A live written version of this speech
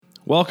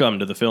Welcome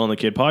to the Phil and the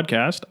Kid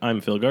podcast.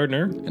 I'm Phil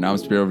Gardner, And I'm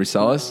Spiro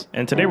Visalis.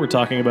 and today we're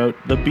talking about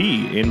the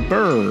bee in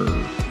Burr.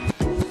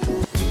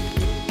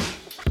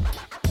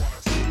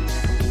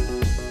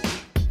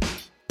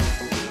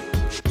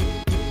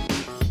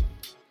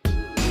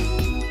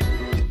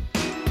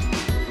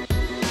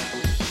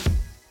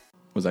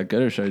 Was that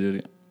good or should I do it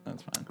again?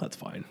 That's fine. That's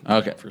fine.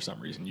 Okay. For some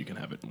reason, you can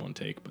have it in one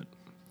take. But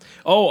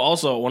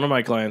also, one of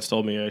my clients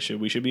told me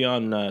we should be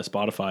on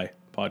Spotify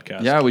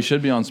podcast. Yeah, we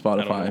should be on I don't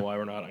know Spotify. why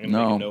we're not. I'm going to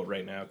make a note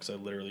right now because I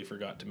literally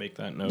forgot to make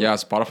that note. Yeah,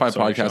 Spotify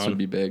Sorry, podcast Sean. would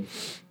be big.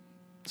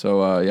 So,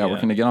 we're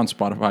going to get on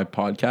Spotify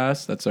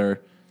podcast. That's our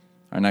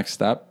next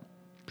step.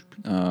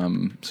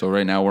 So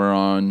right now we're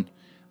on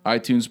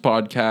iTunes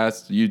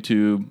podcast,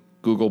 YouTube,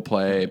 Google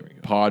Play,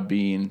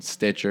 Podbean,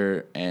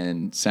 Stitcher,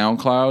 and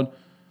SoundCloud.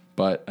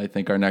 But I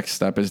think our next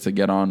step is to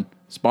get on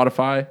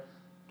Spotify.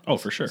 Oh,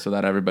 for sure. So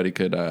that everybody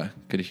could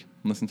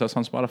listen to us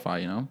on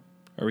Spotify, you know?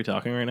 Are we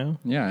talking right now?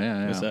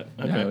 Yeah. Is that-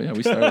 Yeah, okay. yeah,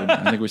 we started.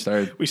 I think we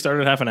started. We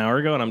started half an hour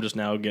ago, and I'm just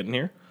now getting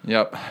here.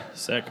 Yep.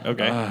 Sick.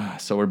 Okay.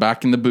 So we're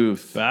back in the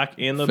booth. Back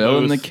in the Phil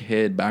booth. and the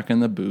Kid back in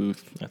the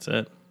booth. That's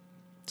it.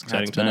 It's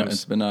exciting It's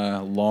times. been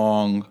a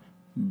long,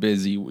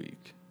 busy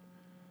week.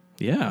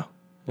 Yeah.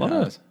 A lot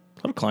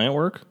of client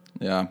work,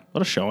 Yeah. a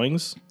lot of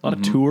showings, a lot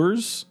of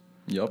tours.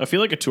 Yep. I feel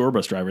like a tour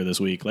bus driver this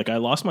week. Like, I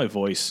lost my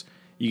voice.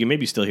 You can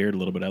maybe still hear it a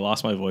little bit. I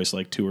lost my voice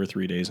like 2 or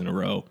 3 days in a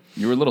row.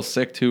 You were a little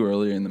sick too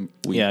earlier in the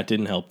week. Yeah, it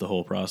didn't help the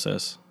whole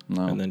process.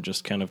 No. And then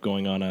just kind of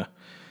going on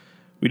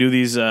we do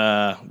these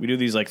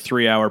like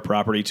 3-hour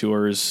property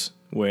tours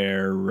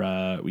where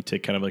we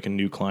take kind of like a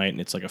new client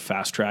and it's like a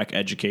fast track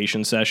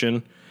education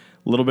session.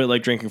 A little bit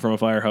like drinking from a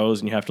fire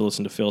hose, and you have to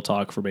listen to Phil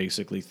talk for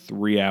basically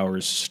 3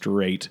 hours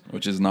straight.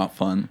 Which is not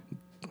fun.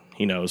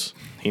 He knows.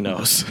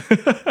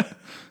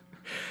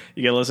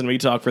 You get to listen to me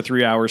talk for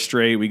 3 hours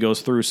straight. We go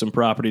through some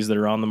properties that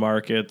are on the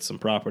market, some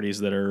properties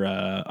that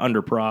are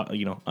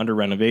under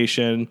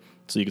renovation,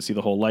 so you can see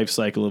the whole life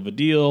cycle of a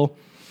deal.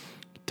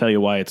 Tell you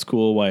why it's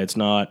cool, why it's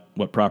not,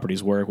 what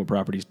properties work, what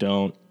properties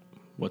don't,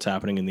 what's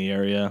happening in the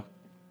area,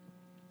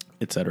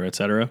 et cetera, et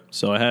cetera.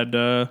 So I had,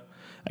 I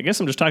guess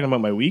I'm just talking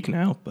about my week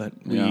now, but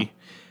we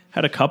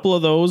had a couple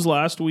of those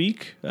last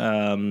week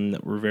that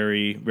were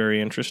very,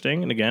 very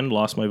interesting. And again,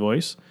 lost my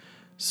voice,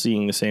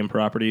 seeing the same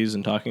properties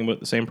and talking about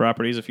the same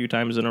properties a few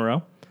times in a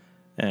row.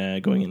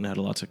 Going in and had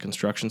lots of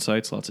construction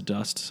sites, lots of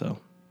dust. So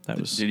that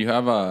was. Did you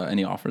have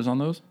any offers on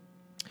those?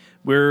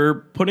 We're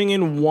putting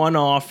in one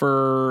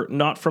offer,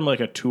 not from like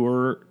a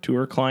tour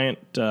client,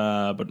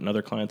 but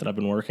another client that I've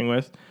been working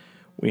with.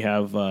 We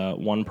have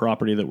one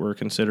property that we're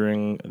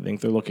considering. I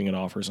think they're looking at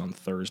offers on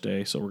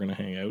Thursday, so we're going to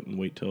hang out and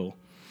wait till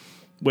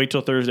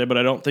Thursday. But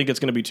I don't think it's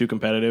going to be too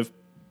competitive.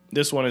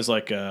 This one is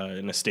like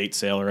an estate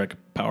sale or like a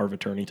power of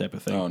attorney type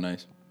of thing. Oh,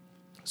 nice.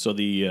 So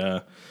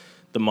the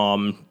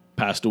mom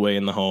passed away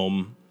in the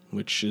home,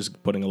 which is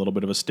putting a little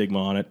bit of a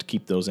stigma on it to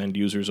keep those end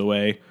users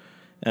away.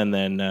 And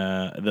then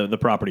the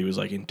property was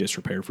like in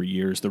disrepair for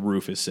years. The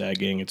roof is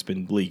sagging. It's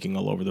been leaking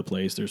all over the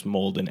place. There's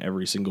mold in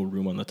every single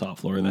room on the top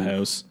floor of the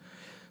house.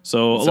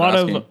 So What's a lot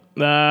it of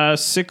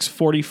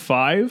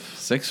 $645.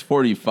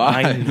 $645.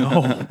 I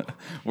know.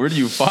 Where do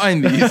you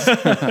find these?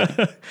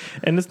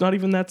 And it's not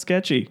even that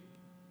sketchy.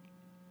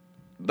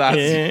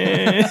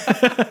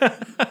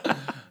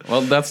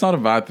 Well, that's not a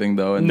bad thing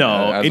though. And,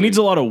 No, it needs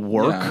a lot of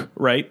work, Yeah.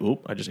 right?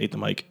 Oop, I just ate the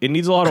mic. It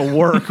needs a lot of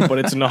work, but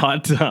it's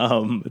not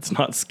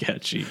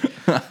sketchy.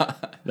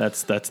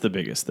 That's the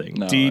biggest thing.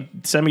 No.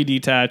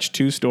 Semi-detached,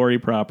 2-story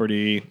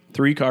property,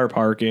 3-car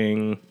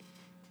parking.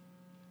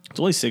 It's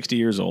only 60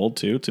 years old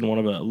too. It's in a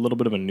little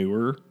bit of a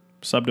newer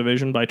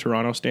subdivision by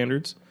Toronto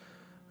standards.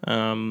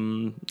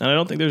 And I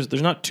don't think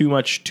there's not too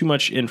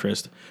much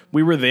interest.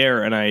 We were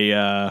there,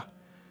 and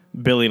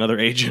Billy, another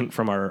agent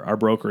from our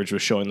brokerage,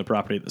 was showing the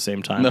property at the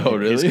same time. No,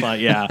 His really?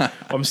 client, yeah.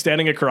 I'm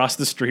standing across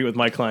the street with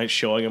my client,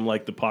 showing him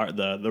like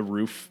the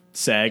roof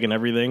sag and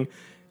everything,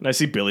 and I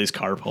see Billy's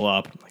car pull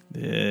up. I'm like,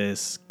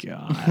 this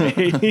guy.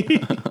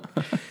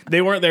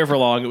 They weren't there for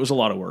long. It was a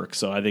lot of work,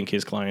 so I think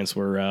his clients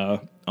were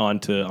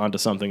onto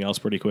something else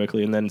pretty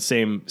quickly. And then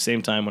same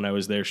time when I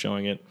was there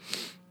showing it.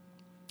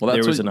 Well,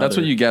 There was that's what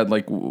another- you get.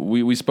 Like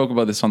we spoke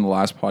about this on the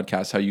last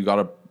podcast, how you got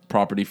a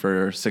property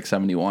for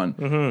 $671.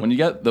 Mm-hmm. When you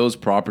get those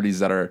properties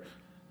that are,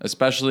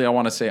 especially I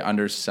want to say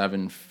under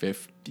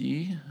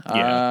 $750,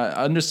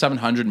 under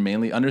 $700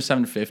 mainly, under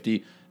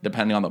 $750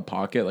 depending on the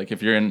pocket. Like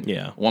if you're in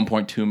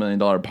 $1.2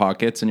 million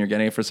pockets and you're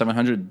getting it for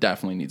 $700,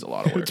 definitely needs a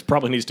lot of work. It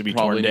probably needs to be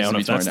torn down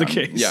if that's the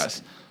case.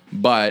 Yes,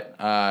 but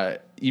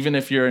even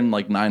if you're in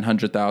like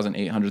 900,000,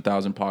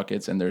 800,000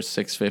 pockets and there's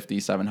 650,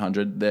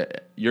 700,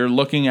 you're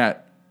looking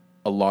at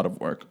a lot of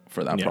work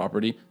for that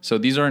property. So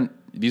these aren't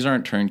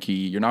turnkey.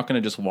 You're not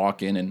going to just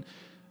walk in and,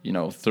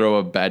 throw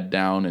a bed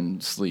down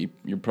and sleep.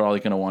 You're probably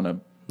going to want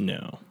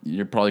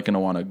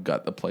to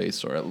gut the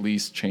place or at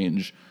least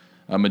change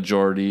a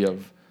majority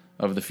of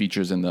the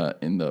features in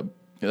the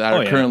that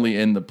are currently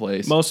in the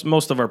place.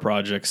 Most of our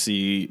projects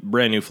see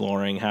brand new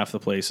flooring. Half the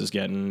place is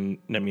getting,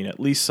 at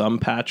least some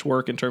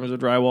patchwork in terms of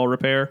drywall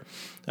repair.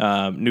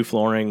 New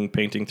flooring,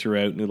 painting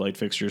throughout, new light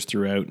fixtures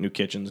throughout, new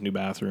kitchens, new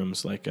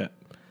bathrooms, like a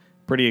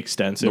pretty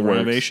extensive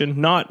renovation.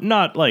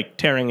 Not like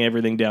tearing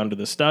everything down to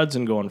the studs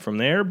and going from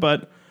there,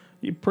 but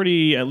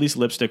pretty, at least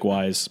lipstick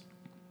wise,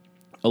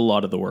 a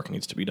lot of the work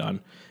needs to be done.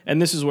 And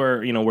this is where,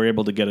 we're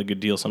able to get a good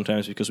deal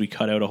sometimes because we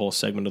cut out a whole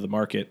segment of the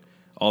market,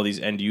 all these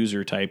end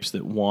user types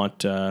that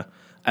want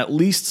at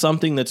least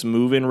something that's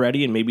move-in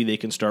ready, and maybe they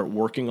can start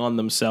working on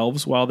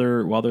themselves while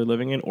they're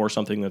living in, or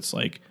something that's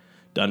like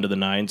done to the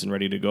nines and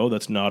ready to go.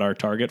 That's not our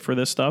target for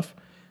this stuff.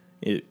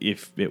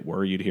 If it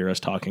were, you'd hear us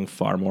talking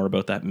far more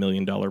about that $1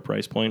 million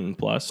price point and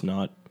plus,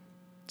 not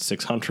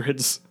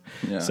 600s,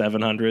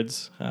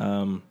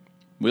 700s.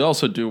 We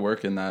also do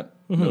work in that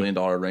 $1 million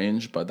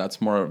range, but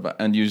that's more of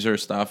end user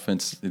stuff.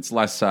 It's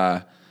less,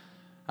 I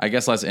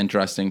guess, less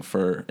interesting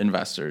for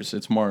investors.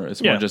 It's more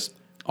just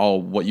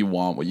all what you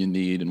want, what you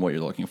need, and what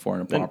you're looking for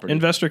in a property. An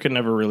investor can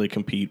never really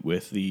compete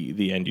with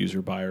the end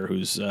user buyer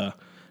who's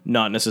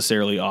not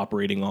necessarily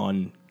operating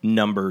on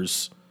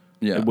numbers.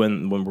 Yeah.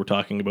 When we're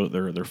talking about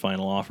their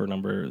final offer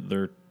number,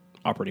 they're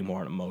operating more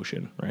on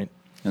emotion, right?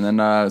 And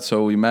then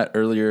so we met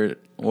earlier.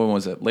 When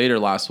was it? Later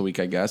last week,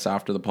 I guess,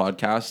 after the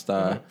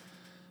podcast.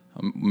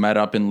 Met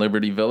up in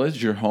Liberty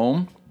Village, your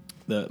home.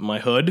 My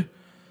hood.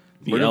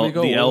 The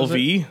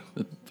LV.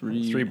 The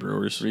Three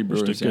Brewers. Three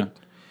Brewers,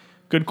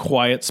 Good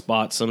quiet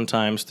spot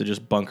sometimes to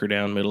just bunker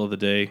down middle of the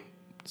day.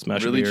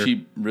 Smash a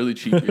beer. Really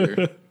cheap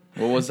beer.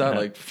 What was that?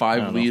 Like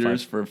 5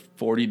 liters for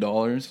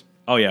 $40?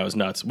 Oh, yeah, it was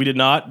nuts. We did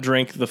not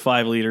drink the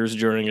 5 liters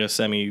during a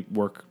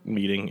semi-work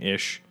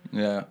meeting-ish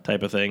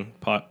type of thing.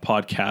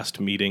 Podcast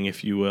meeting,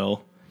 if you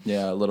will.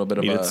 Yeah, a little bit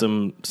Needed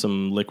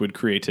some liquid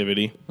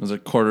creativity. It was a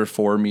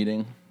 3:45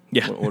 meeting.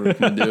 Yeah. What we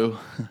can do?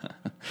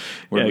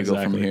 Where do we go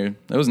from here?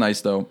 It was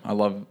nice, though. I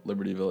love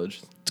Liberty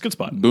Village. It's a good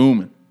spot.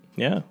 Booming.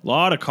 Yeah. A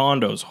lot of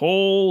condos.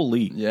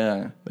 Holy.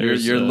 Yeah.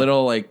 Your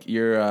little, like,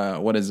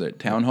 what is it?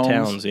 Townhomes?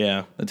 Towns,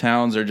 yeah. The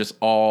towns are just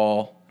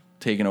all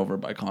taken over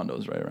by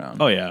condos right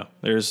around. Oh, yeah.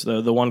 There's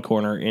the one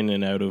corner in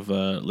and out of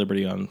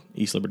Liberty on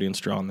East Liberty and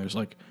Strawn. There's,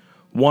 like,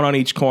 one on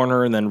each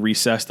corner and then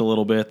recessed a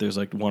little bit. There's,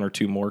 like, 1 or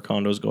 2 more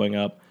condos going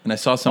up. And I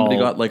saw somebody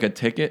got, like, a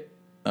ticket,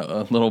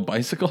 a little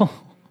bicycle.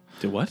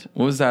 Did what?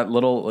 What was that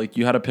little, like,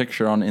 you had a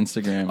picture on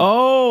Instagram.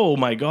 Oh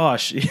my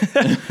gosh.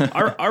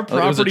 Our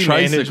property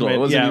management. It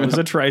was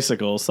a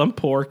tricycle. Some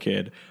poor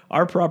kid.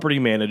 Our property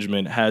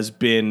management has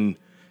been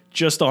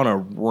just on a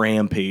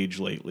rampage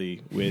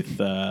lately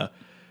with,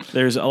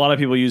 there's a lot of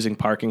people using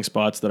parking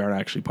spots that aren't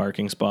actually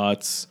parking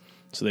spots.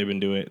 So they've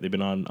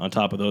been on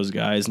top of those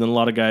guys. And then a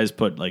lot of guys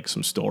put like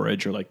some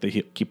storage or like they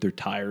keep their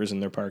tires in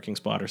their parking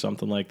spot or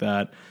something like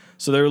that.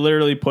 So they're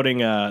literally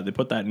they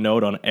put that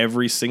note on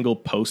every single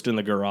post in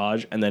the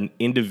garage and then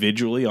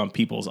individually on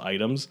people's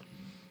items.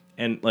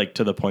 And like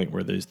to the point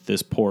where there's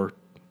this poor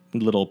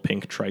little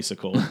pink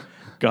tricycle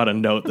got a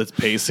note that's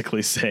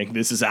basically saying,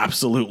 this is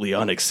absolutely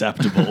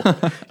unacceptable.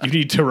 You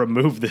need to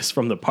remove this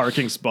from the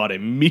parking spot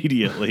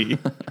immediately.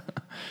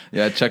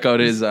 Yeah, check out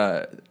his,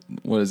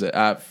 what is it,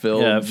 at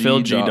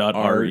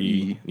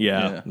philg.re.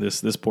 Yeah,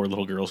 this poor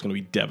little girl is going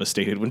to be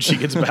devastated when she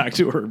gets back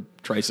to her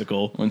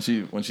tricycle. When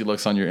she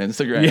looks on your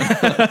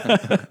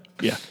Instagram.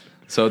 Yeah.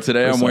 So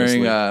today I'm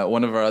wearing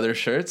one of our other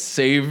shirts,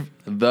 Save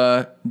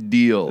the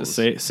Deals.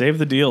 Save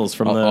the Deals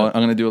from I'm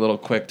going to do a little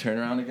quick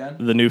turnaround again.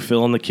 The new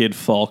Phil and the Kid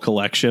fall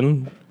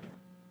collection.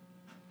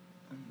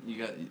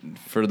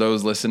 For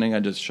those listening, I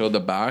just showed the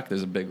back.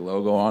 There's a big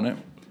logo on it.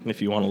 If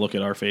you want to look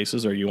at our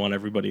faces or you want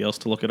everybody else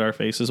to look at our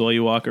faces while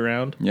you walk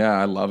around. Yeah,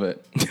 I love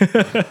it.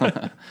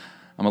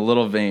 I'm a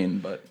little vain,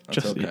 but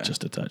that's okay.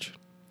 Just a touch.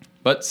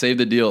 But save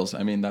the deals.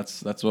 I mean,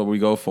 that's what we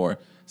go for.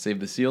 Save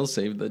the seals,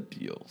 save the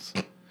deals.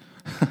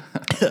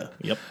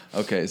 Yep.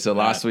 Okay, so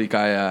last week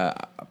I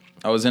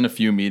was in a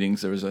few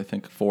meetings. There was, I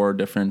think, 4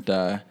 different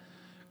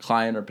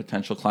client or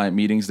potential client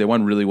meetings. They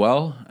went really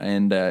well,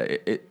 and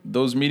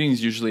those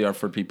meetings usually are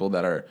for people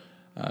that are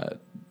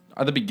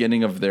at the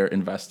beginning of their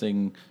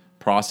investing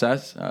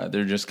process.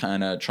 They're just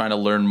kind of trying to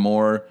learn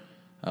more.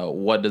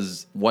 What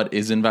is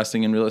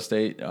investing in real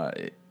estate?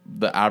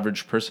 The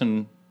average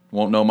person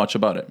won't know much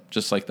about it,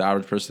 just like the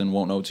average person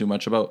won't know too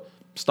much about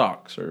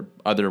stocks or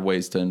other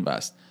ways to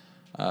invest.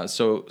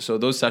 So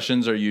those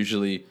sessions are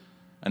usually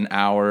an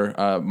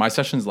hour. My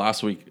sessions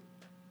last week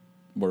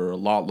were a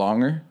lot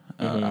longer.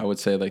 I would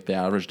say like they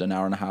averaged an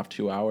hour and a half,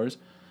 2 hours.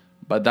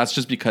 But that's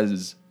just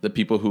because the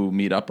people who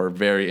meet up are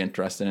very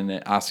interested in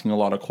it, asking a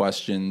lot of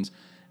questions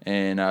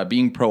and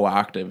being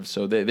proactive.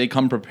 So they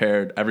come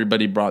prepared.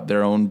 Everybody brought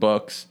their own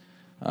books,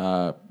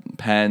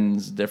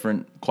 pens,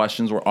 different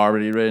questions were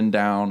already written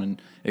down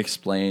and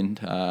explained.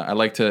 I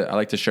like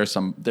to share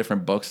some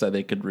different books that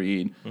they could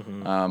read.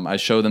 I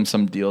show them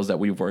some deals that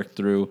we've worked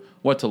through,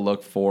 what to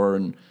look for,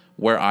 and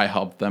where I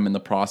helped them in the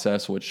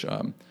process, which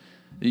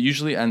it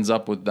usually ends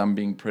up with them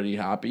being pretty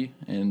happy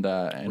and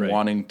right.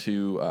 wanting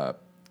to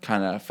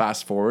kind of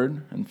fast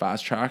forward and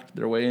fast track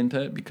their way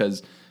into it,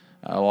 because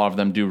a lot of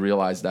them do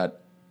realize that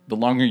the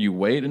longer you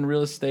wait in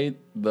real estate,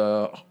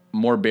 the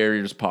more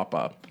barriers pop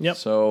up. Yep.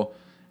 So,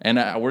 and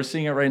we're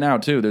seeing it right now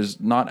too. There's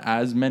not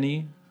as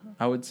many,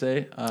 I would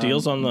say,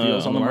 deals on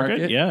the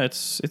market. Yeah,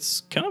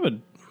 it's kind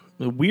of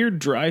a weird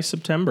dry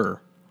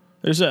September.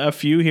 There's a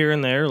few here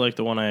and there, like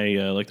the one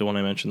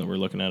I mentioned that we're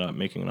looking at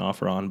making an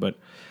offer on. But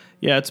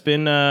yeah, it's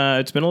been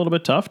a little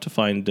bit tough to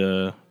find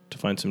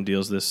some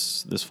deals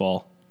this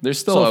fall. They're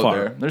still out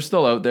there. They're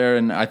still out there,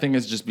 and I think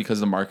it's just because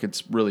the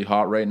market's really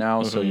hot right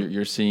now. Mm-hmm. So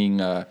you're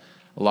seeing a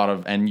lot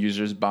of end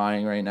users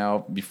buying right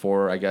now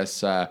before, I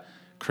guess,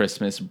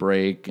 Christmas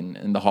break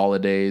and the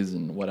holidays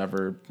and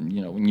whatever,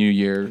 New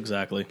Year.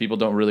 Exactly. People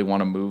don't really want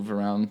to move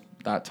around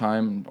that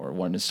time or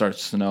when it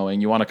starts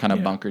snowing. You want to kind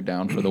of bunker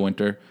down for the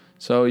winter.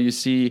 So you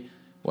see,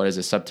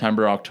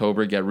 September,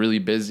 October get really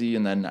busy,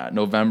 and then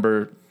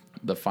November,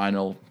 the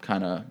final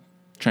kind of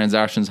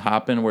transactions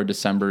happen, where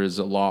December is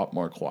a lot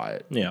more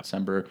quiet. Yeah.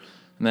 December,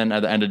 and then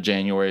at the end of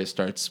January, it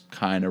starts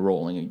kind of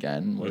rolling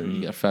again, where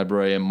you get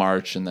February and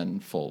March, and then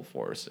full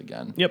force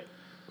again. Yep.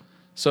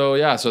 So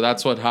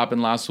that's what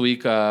happened last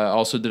week.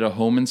 Also did a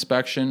home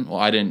inspection. Well,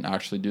 I didn't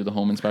actually do the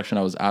home inspection.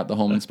 I was at the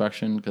home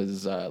inspection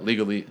because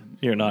legally...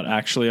 You're not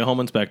actually a home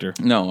inspector.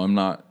 No, I'm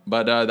not.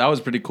 But that was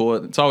pretty cool.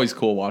 It's always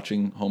cool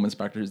watching home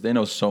inspectors. They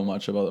know so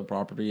much about the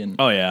property, and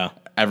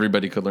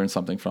everybody could learn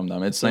something from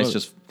them. It's nice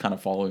just kind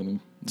of following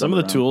them. Some of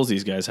the tools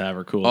these guys have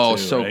are cool. Oh,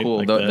 too, so right? cool.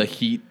 Like the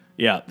heat.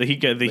 Yeah, the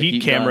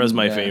heat camera gun, is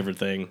my favorite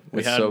thing.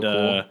 It's so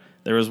cool.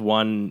 There was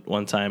one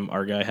time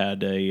our guy had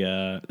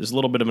there's a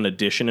little bit of an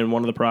addition in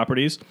one of the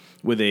properties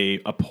with a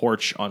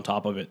porch on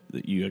top of it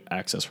that you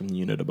access from the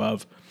unit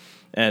above.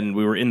 And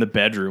we were in the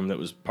bedroom that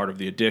was part of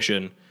the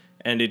addition,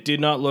 and it did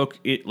not look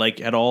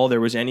like at all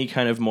there was any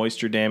kind of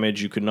moisture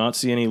damage. You could not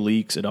see any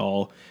leaks at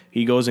all.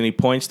 He goes and he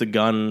points the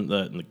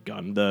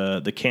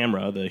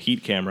camera, the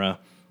heat camera,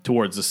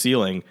 towards the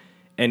ceiling,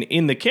 and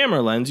in the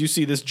camera lens you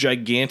see this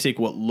gigantic,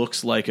 what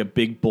looks like a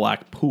big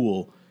black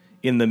pool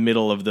in the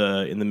middle of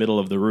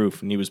the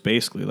roof. And he was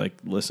basically like,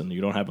 listen,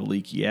 you don't have a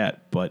leak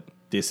yet, but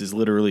this is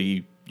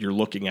literally, you're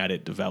looking at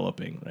it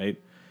developing,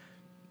 right?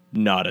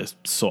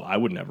 So I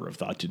would never have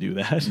thought to do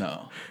that.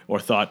 No. Or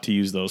thought to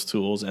use those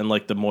tools. And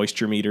like the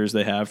moisture meters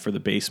they have for the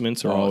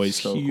basements are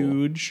always so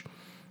huge. Cool.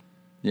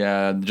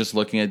 Yeah, just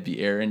looking at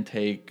the air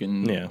intake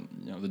and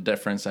the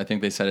difference. I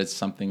think they said it's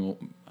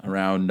something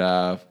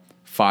around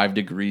 5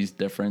 degrees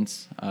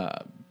difference.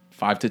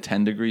 5 to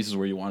 10 degrees is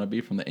where you want to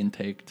be from the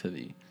intake to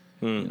the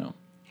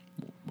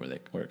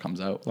where it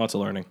comes out. Lots of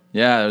learning.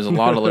 Yeah, there's a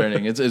lot of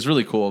learning. It's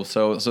really cool.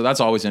 So that's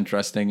always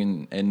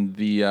interesting. And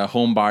the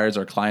home buyers,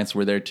 our clients,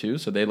 were there too,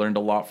 so they learned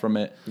a lot from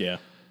it. Yeah.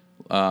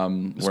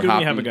 It's good when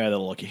you have a guy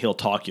he'll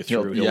talk you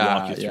through. He'll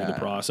walk you through the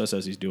process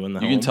as he's doing the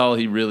home. You can tell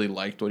he really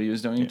liked what he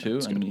was doing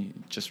too, and he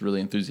just really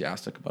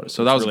enthusiastic about it.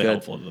 So that was really good.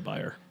 Helpful to the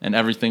buyer. And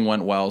everything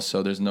went well,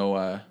 so there's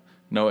no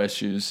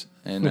issues,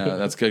 and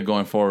that's good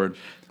going forward.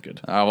 Good.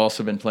 I've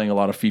also been playing a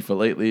lot of FIFA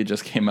lately. It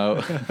just came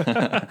out.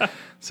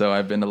 So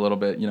I've been a little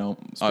bit,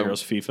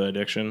 Spiro's FIFA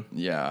addiction.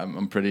 Yeah,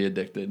 I'm pretty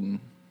addicted, and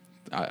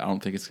I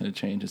don't think it's going to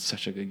change. It's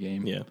such a good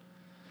game. Yeah.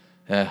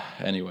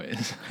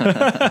 Anyways.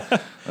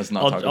 Let's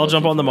not I'll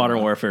jump on the Modern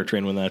Warfare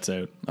train when that's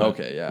out.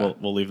 Okay, yeah.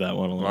 We'll leave that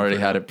one alone. Already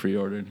had it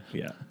pre-ordered.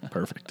 Yeah,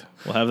 perfect.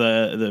 We'll have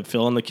the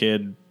Phil and the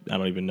Kid, I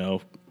don't even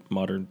know,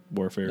 Modern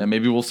Warfare. Yeah,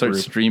 maybe we'll start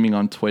streaming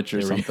on Twitch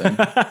or something.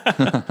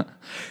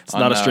 It's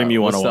not a stream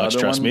you want to watch,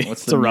 trust me.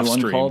 What's it's a rough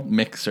stream. Called?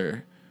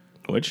 Mixer.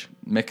 Which?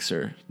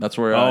 Mixer. That's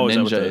where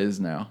Ninja is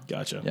now.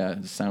 Gotcha. Yeah,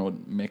 it sounded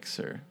with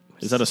Mixer.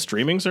 Is that a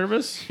streaming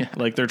service? Yeah.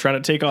 Like they're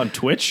trying to take on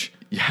Twitch?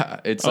 Yeah,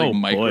 it's like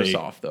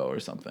Microsoft though or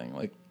something.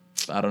 Like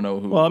I don't know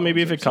who. Well,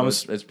 maybe if it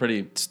comes it's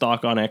pretty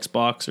stock on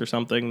Xbox or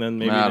something, then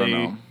maybe I don't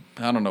know.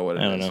 I don't know what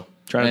it is. I don't know.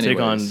 Trying to take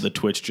on the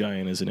Twitch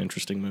giant is an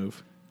interesting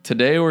move.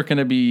 Today we're going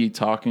to be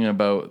talking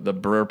about the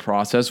BRRRR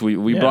process.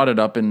 We brought it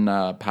up in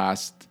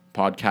past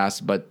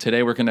podcasts, but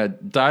today we're going to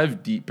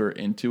dive deeper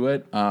into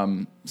it.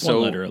 One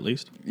letter at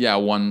least. Yeah,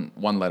 one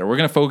letter. We're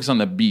going to focus on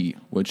the B,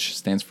 which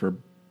stands for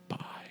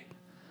buy.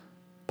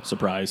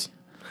 Surprise.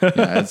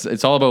 Yeah,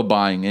 it's all about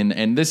buying,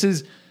 and this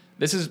is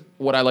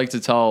what I like to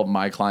tell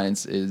my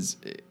clients is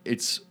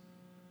it's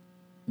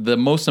the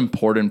most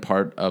important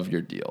part of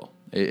your deal.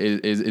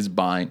 Is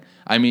buying.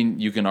 I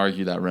mean, you can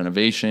argue that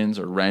renovations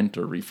or rent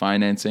or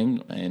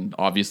refinancing and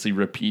obviously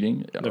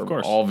repeating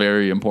are all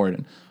very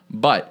important.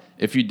 But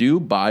if you do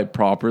buy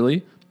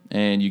properly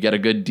and you get a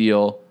good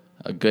deal,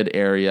 a good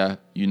area,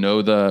 you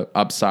know the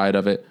upside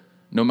of it,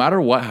 no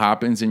matter what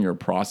happens in your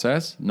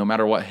process, no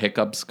matter what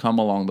hiccups come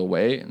along the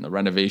way in the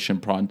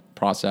renovation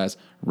process,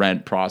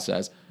 rent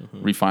process,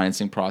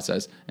 refinancing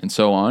process, and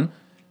so on,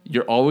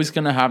 you're always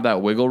going to have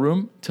that wiggle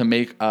room to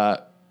make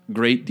a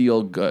great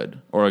deal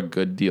good or a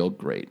good deal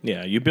great.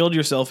 Yeah, you build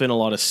yourself in a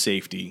lot of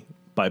safety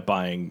by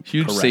buying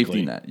huge correctly.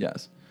 Safety net.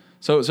 Yes.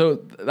 So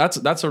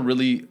that's a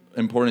really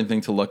important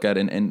thing to look at,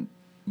 and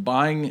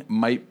buying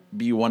might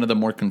be one of the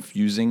more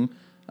confusing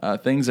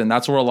things, and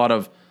that's where a lot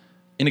of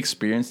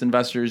inexperienced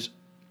investors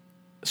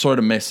sort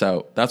of miss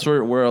out. That's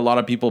where a lot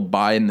of people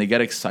buy and they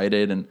get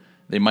excited, and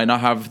they might not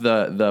have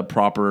the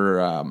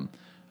proper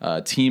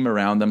team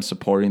around them,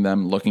 supporting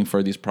them, looking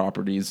for these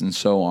properties and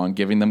so on,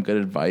 giving them good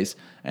advice.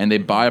 And they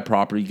buy a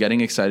property,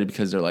 getting excited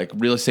because they're like,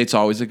 real estate's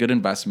always a good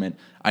investment.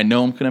 I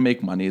know I'm going to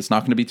make money. It's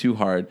not going to be too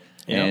hard.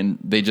 Yep. And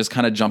they just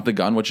kind of jump the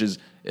gun, which is,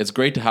 it's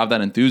great to have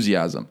that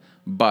enthusiasm.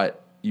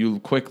 But you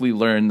quickly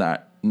learn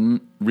that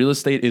real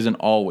estate isn't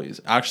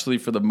always. Actually,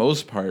 for the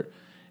most part,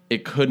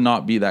 it could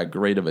not be that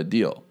great of a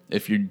deal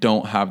if you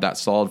don't have that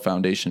solid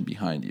foundation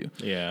behind you.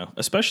 Yeah,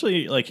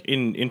 especially like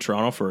in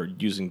Toronto, for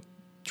using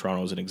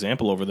Toronto as an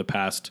example, over the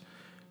past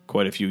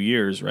quite a few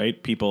years,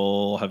 right?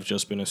 People have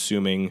just been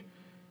assuming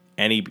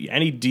any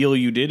deal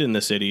you did in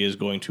the city is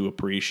going to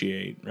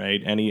appreciate,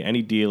 right?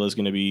 Any deal is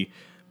going to be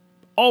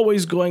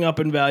always going up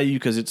in value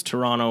because it's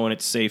Toronto and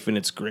it's safe and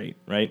it's great,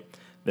 right?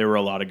 There were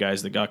a lot of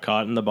guys that got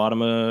caught in the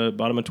bottom of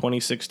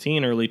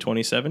 2016, early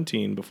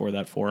 2017, before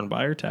that foreign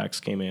buyer tax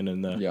came in,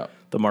 and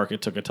the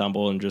market took a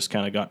tumble and just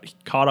kind of got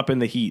caught up in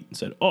the heat and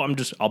said, "Oh,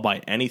 I'll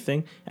buy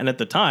anything." And at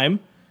the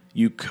time,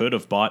 you could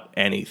have bought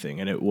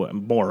anything, and it would,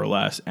 more or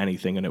less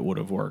anything, and it would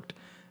have worked.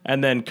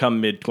 And then come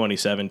mid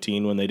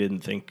 2017, when they didn't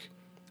think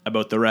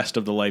about the rest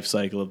of the life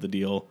cycle of the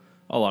deal,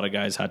 a lot of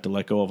guys had to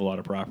let go of a lot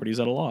of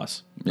properties at a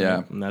loss. Right?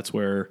 Yeah, and that's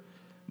where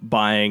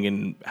buying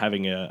and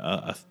having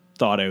a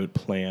thought out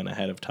plan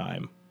ahead of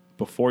time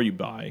before you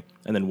buy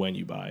and then when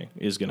you buy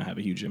is going to have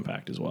a huge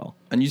impact as well.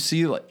 And you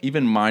see like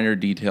even minor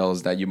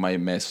details that you might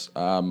miss.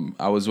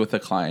 I was with a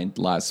client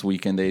last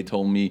week and they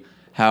told me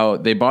how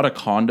they bought a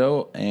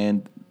condo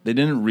and they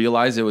didn't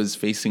realize it was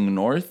facing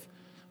north,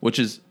 which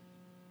is,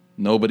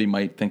 nobody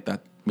might think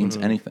that means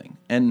anything.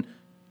 And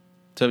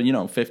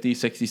to 50,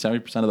 60,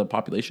 70% of the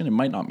population, it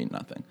might not mean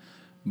nothing.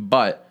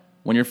 But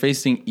when you're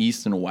facing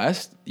east and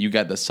west, you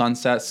get the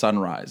sunset,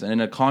 sunrise. And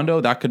in a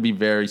condo, that could be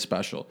very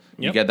special.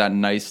 Yep. You get that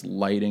nice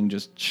lighting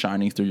just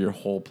shining through your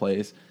whole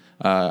place.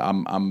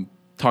 I'm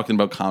talking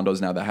about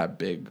condos now that have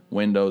big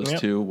windows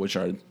too, which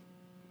are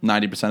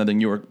 90% of the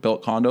newer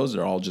built condos.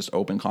 They're all just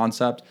open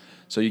concept.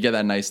 So you get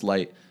that nice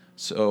light.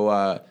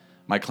 So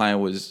my client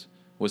was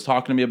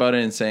talking to me about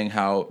it and saying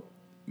how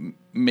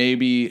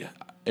maybe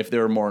if they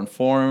were more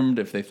informed,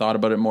 if they thought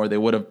about it more, they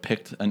would have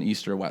picked an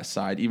east or west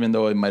side, even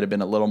though it might have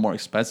been a little more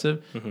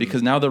expensive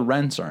because now the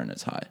rents aren't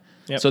as high.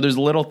 Yep. So there's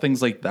little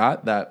things like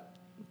that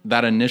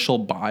initial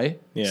buy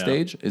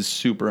stage is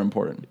super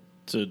important.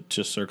 So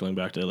just circling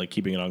back to like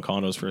keeping it on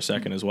condos for a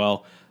second as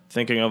well,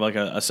 thinking of like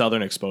a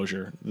southern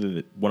exposure.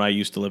 When I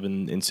used to live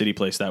in City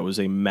Place, that was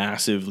a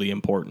massively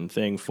important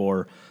thing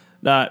for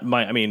that.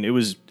 It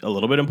was a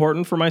little bit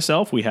important for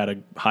myself. We had a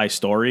high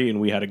story and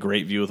we had a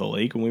great view of the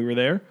lake when we were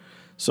there.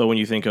 So when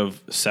you think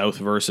of south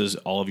versus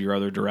all of your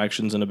other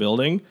directions in a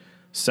building,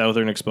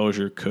 southern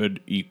exposure could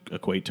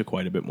equate to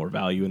quite a bit more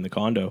value in the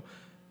condo.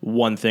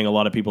 One thing a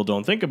lot of people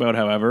don't think about,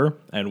 however,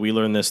 and we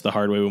learned this the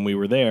hard way when we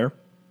were there,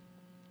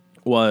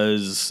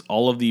 was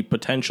all of the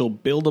potential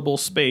buildable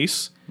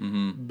space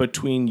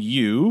between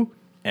you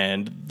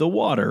and the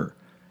water.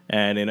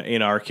 And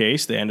in our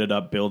case, they ended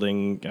up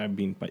building,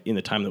 in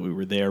the time that we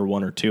were there,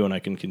 1 or 2, and I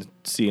can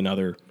see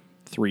another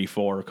 3,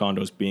 4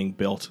 condos being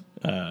built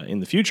in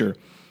the future.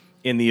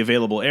 In the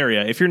available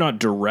area, if you're not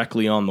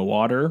directly on the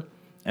water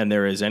and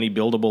there is any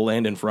buildable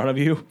land in front of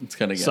you, it's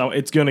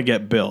gonna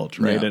get built,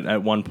 right? Yeah.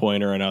 At one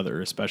point or another,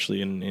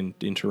 especially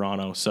in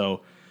Toronto. So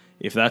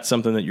if that's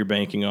something that you're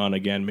banking on,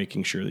 again,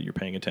 making sure that you're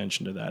paying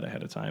attention to that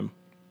ahead of time.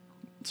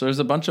 So there's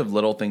a bunch of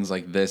little things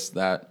like this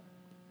that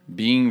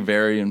being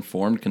very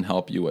informed can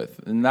help you with,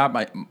 and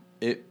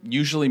it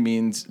usually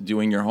means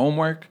doing your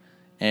homework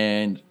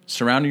and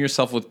surrounding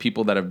yourself with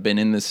people that have been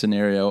in this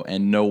scenario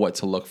and know what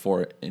to look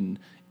for in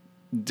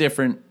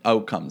different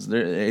outcomes.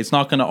 It's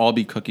not going to all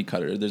be cookie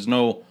cutter. There's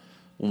no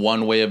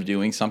one way of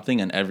doing something,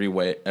 and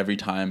every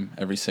time,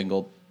 every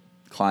single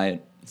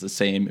client is the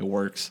same. It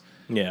works.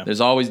 Yeah.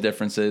 There's always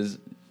differences.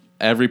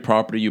 Every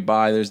property you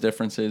buy, there's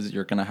differences.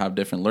 You're going to have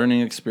different learning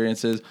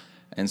experiences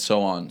and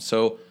so on.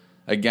 So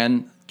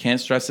again, can't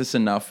stress this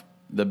enough.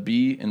 The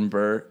B in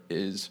BRRRR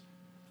is,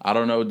 I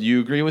don't know, do you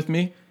agree with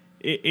me?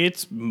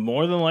 It's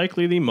more than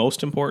likely the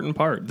most important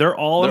part. They're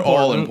all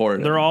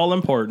important. They're all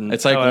important.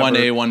 It's like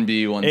 1A,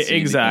 1B, 1C.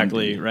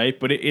 Exactly, 1D. Right?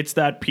 But it's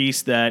that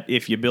piece that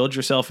if you build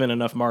yourself in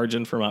enough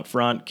margin from up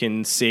front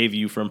can save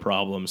you from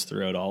problems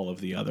throughout all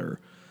of the other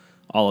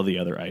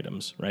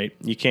items, right?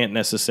 You can't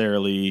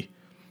necessarily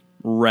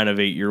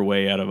renovate your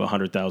way out of a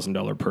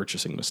 $100,000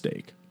 purchasing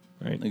mistake,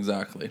 right?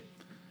 Exactly.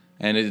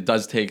 And it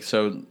does take,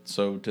 so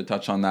to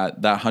touch on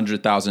that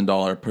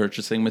 $100,000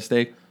 purchasing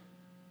mistake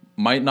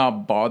might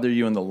not bother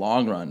you in the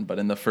long run, but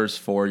in the first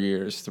 4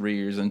 years, 3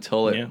 years,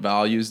 until it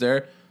values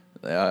there,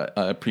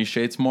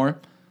 appreciates more,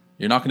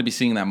 you're not going to be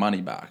seeing that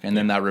money back. And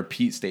then that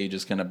repeat stage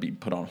is going to be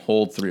put on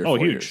hold 3 or 4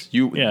 years.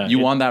 You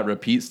want that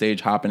repeat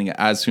stage happening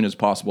as soon as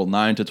possible,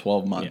 9 to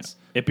 12 months.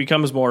 Yeah. It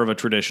becomes more of a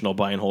traditional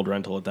buy and hold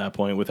rental at that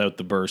point without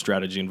the BRRRR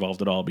strategy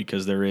involved at all,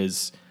 because there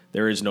is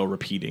no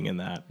repeating in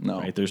that. No.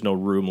 Right? There's no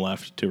room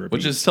left to repeat.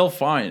 Which is still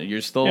fine.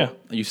 You still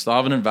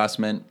have an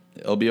investment.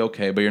 It'll be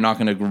okay, but you're not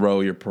going to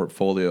grow your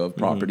portfolio of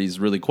properties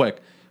really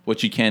quick,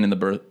 which you can in the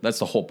BRRRR. That's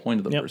the whole point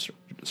of the BRRRR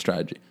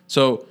strategy.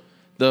 So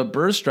The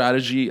BRRRR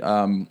strategy,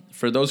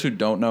 for those who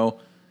don't know,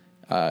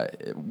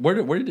 where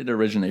did it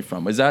originate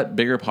from? Is that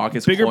Bigger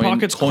Pockets?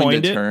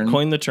 Coined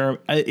the term.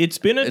 It's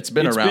been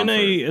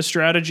a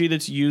strategy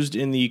that's used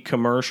in the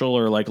commercial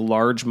or like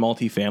large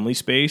multifamily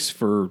space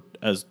for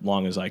as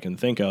long as I can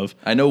think of.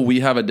 I know we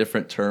have a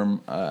different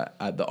term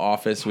at the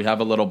office. We have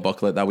a little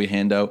booklet that we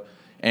hand out,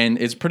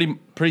 and it's pretty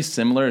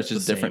similar. It's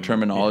just different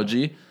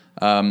terminology.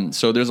 Yeah.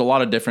 So there's a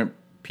lot of different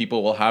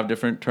people will have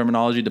different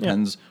terminology.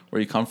 Depends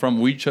where you come from.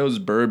 We chose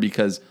BRRRR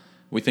because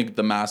we think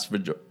the mass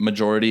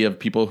majority of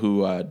people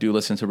who do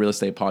listen to real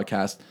estate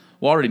podcasts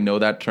will already know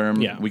that term.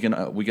 Yeah. We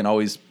can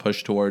always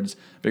push towards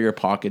Bigger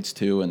Pockets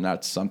too, and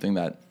that's something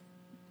that,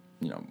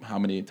 how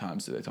many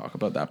times do they talk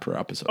about that per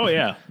episode? Oh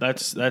yeah,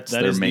 that is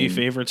the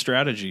favorite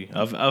strategy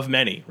of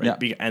many,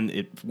 right? Yeah. And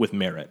it with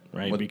merit,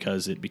 right?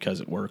 Because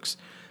it works,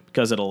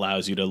 because it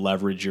allows you to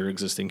leverage your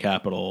existing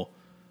capital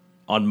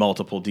on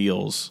multiple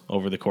deals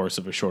over the course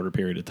of a shorter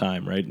period of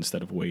time, right?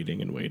 Instead of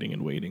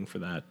waiting for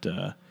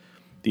that.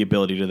 The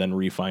ability to then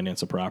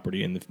refinance a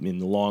property in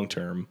the long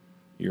term,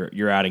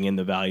 you're adding in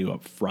the value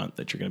up front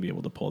that you're going to be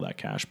able to pull that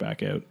cash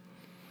back out.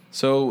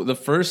 So the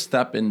first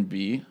step in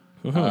B,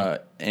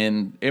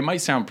 and it might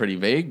sound pretty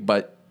vague,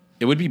 but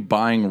it would be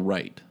buying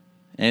right.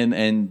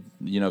 And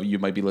you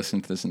might be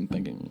listening to this and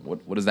thinking,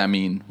 what does that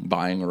mean,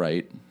 buying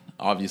right?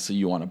 Obviously,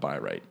 you want to buy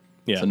right.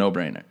 Yeah. It's a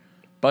no-brainer.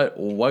 But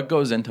what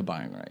goes into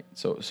buying right?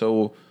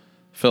 So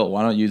Phil,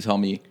 why don't you tell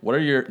me, what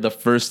are the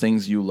first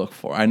things you look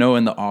for? I know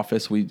in the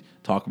office we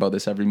talk about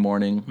this every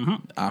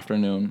morning,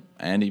 afternoon,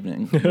 and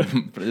evening.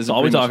 It's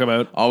all we talk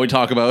about. All we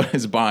talk about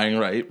is buying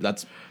right.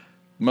 That's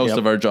most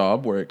of our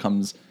job where it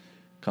comes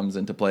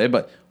into play.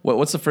 But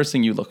what's the first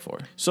thing you look for?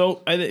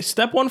 So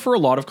step one for a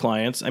lot of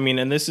clients,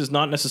 and this is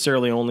not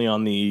necessarily only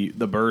on the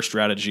BRRRR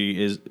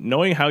strategy, is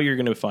knowing how you're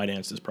going to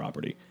finance this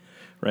property,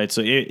 right?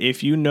 So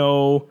if you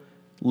know,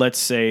 let's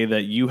say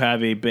that you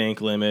have a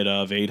bank limit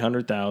of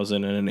 $800,000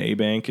 and an A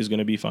bank is going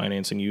to be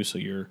financing you, so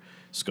your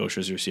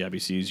Scotias, your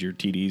CIBCs, your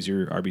TDs,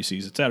 your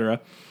RBCs, et cetera,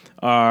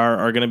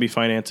 are going to be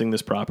financing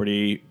this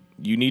property.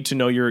 You need to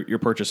know your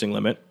purchasing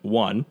limit,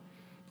 one.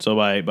 So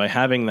by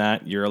having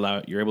that, you're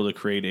able to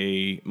create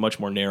a much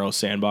more narrow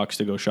sandbox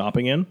to go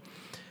shopping in.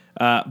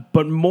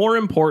 But more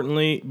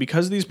importantly,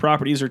 because these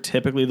properties are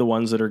typically the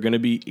ones that are going to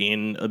be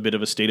in a bit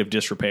of a state of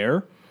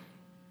disrepair,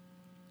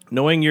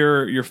 knowing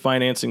your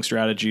financing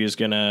strategy is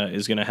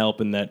gonna help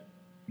in that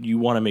you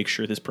want to make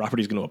sure this property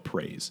is going to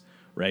appraise,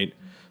 right?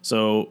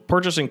 So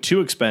purchasing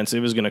too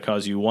expensive is going to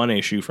cause you one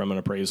issue from an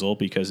appraisal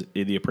because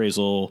the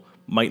appraisal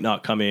might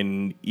not come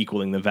in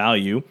equaling the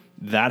value.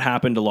 That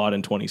happened a lot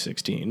in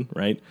 2016,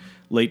 right?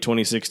 Late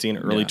 2016,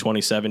 early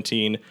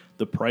 2017,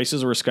 the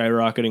prices were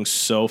skyrocketing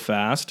so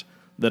fast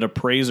that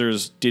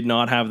appraisers did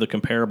not have the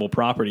comparable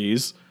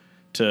properties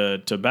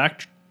to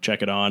back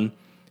check it on.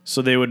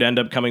 So they would end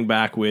up coming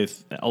back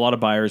with, a lot of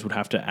buyers would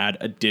have to add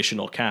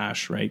additional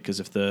cash, right?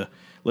 Because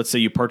let's say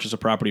you purchase a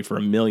property for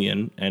 $1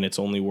 million and it's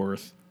only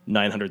worth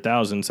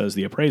 $900,000, says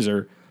the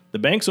appraiser, the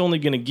bank's only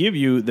going to give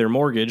you their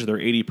mortgage, their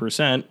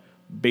 80%,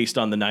 based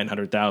on the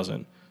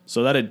 $900,000.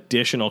 So that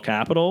additional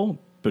capital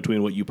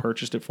between what you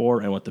purchased it for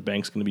and what the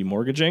bank's going to be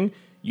mortgaging,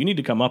 you need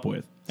to come up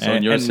with. So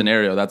in your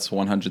scenario, that's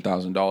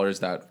 $100,000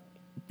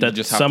 that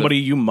just somebody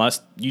you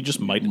just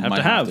might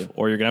have to.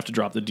 Or you're gonna have to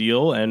drop the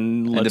deal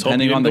and let's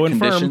depending hope on you the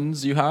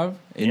conditions you have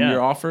in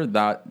your offer,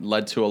 that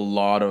led to a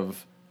lot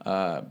of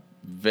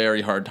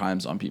very hard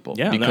times on people.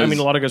 Yeah, because,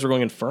 a lot of guys were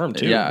going in firm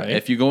too. Yeah, right?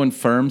 if you go in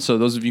firm, so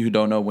those of you who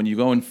don't know, when you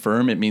go in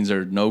firm, it means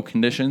there are no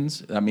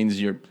conditions. That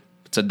means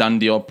it's a done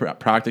deal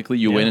practically.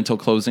 You wait until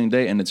closing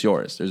day and it's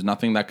yours. There's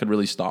nothing that could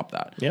really stop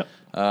that. Yep.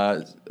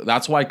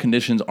 That's why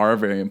conditions are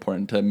very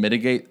important to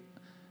mitigate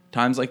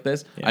times like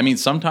this. Yeah.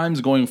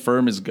 Sometimes going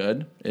firm is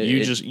good.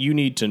 You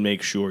need to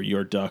make sure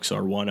your ducks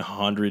are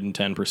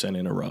 110%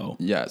 in a row.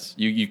 Yes.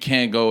 You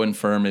can't go in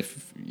firm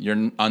if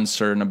you're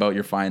uncertain about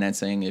your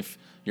financing, if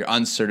you're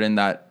uncertain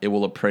that it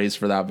will appraise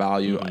for that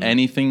value. Mm-hmm.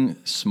 Anything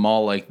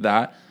small like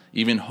that,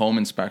 even home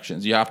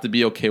inspections. You have to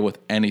be okay with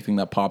anything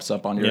that pops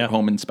up on your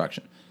home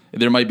inspection. If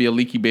there might be a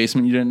leaky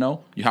basement you didn't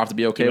know, you have to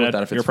be okay with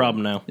that. If it's your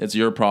problem now. It's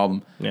your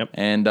problem. Yep.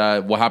 And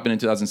what happened in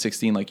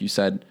 2016, like you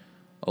said,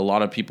 a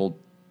lot of people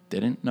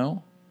didn't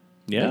know.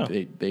 Yeah.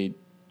 They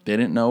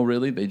didn't know,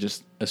 really. They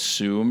just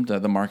assumed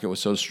that the market was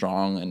so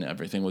strong and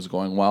everything was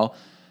going well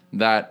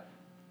that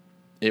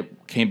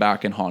it came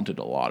back and haunted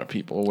a lot of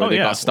people where they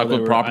got stuck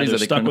with properties that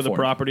they couldn't afford. Stuck with a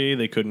property,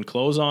 they couldn't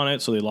close on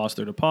it, so they lost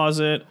their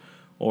deposit.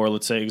 Or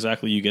let's say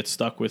exactly you get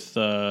stuck with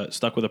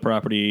a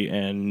property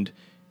and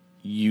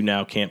you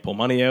now can't pull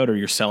money out, or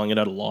you're selling it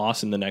at a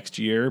loss in the next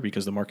year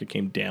because the market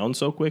came down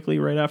so quickly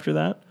right after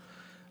that.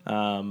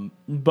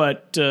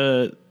 But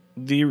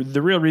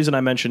the real reason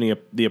I mentioned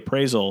the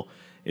appraisal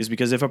is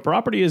because if a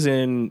property is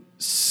in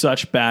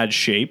such bad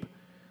shape,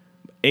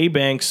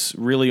 banks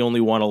really only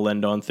want to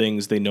lend on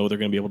things they know they're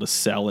going to be able to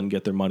sell and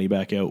get their money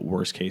back out,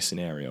 worst case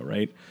scenario,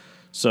 right?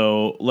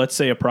 So let's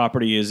say a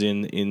property is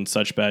in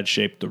such bad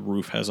shape the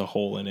roof has a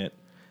hole in it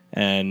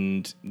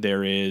and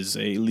there is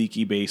a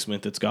leaky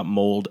basement that's got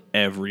mold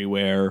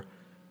everywhere.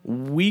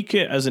 we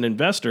can, as an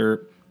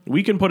investor,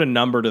 we can put a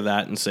number to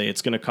that and say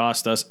it's going to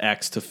cost us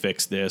X to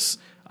fix this.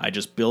 I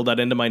just build that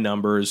into my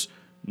numbers,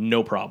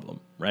 no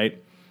problem,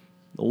 right?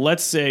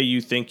 Let's say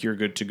you think you're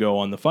good to go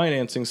on the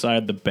financing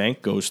side. The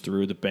bank goes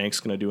through, the bank's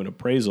going to do an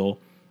appraisal,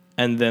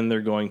 and then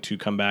they're going to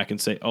come back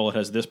and say, oh, it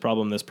has this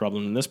problem, and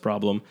this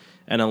problem,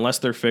 and unless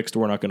they're fixed,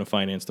 we're not going to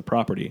finance the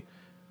property.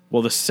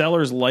 Well, the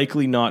seller's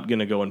likely not going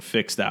to go and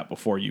fix that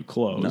before you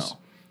close. No.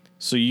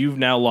 So you've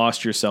now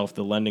lost yourself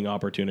the lending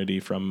opportunity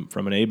from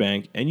an A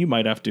bank, and you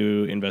might have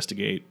to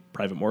investigate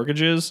private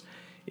mortgages.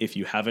 If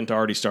you haven't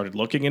already started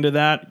looking into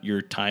that,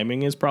 your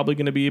timing is probably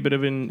going to be a bit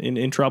of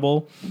in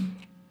trouble.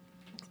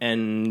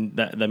 And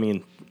that, I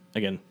mean,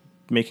 again,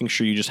 making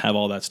sure you just have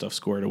all that stuff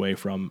squared away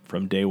from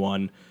day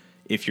one.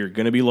 If you're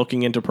going to be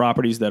looking into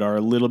properties that are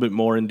a little bit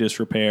more in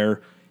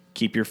disrepair,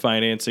 keep your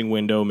financing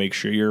window, make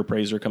sure your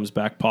appraiser comes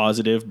back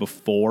positive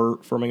before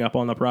firming up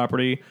on the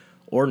property.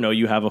 Or no,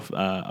 you have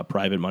a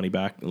private money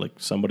back, like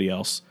somebody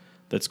else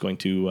that's going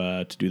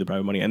to do the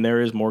private money. And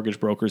there is mortgage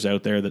brokers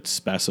out there that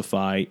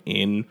specify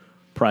in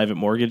private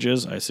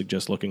mortgages. I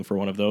suggest looking for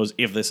one of those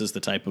if this is the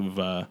type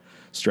of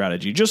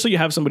strategy, just so you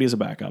have somebody as a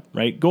backup,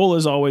 right? Goal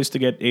is always to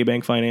get A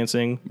bank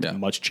financing,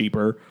 much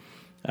cheaper,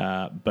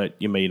 but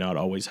you may not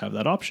always have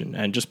that option.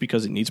 And just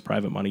because it needs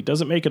private money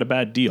doesn't make it a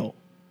bad deal,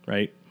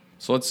 right?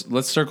 So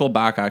let's circle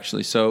back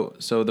actually. So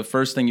the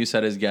first thing you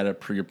said is get a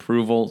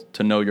pre-approval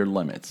to know your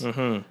limits.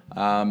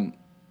 Mm-hmm.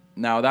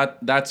 Now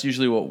that's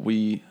usually what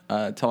we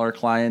tell our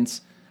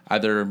clients.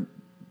 Either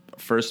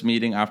first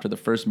meeting, after the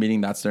first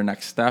meeting, that's their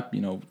next step.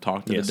 You know,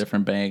 talk to the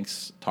different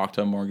banks, talk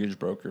to a mortgage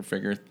broker,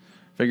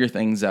 figure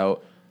things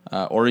out,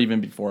 or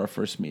even before our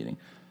first meeting.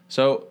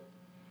 So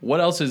what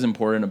else is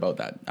important about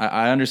that?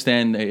 I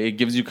understand it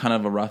gives you kind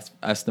of a rough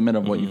estimate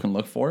of what you can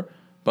look for.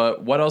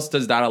 But what else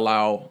does that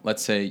allow,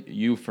 let's say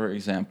you, for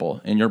example,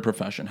 in your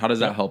profession? How does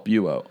that help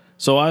you out?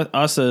 So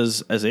us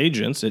as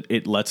agents,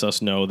 it lets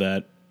us know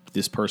that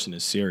this person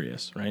is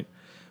serious, right?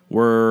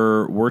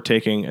 We're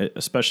taking,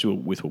 especially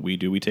with what we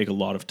do, we take a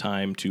lot of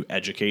time to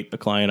educate the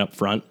client up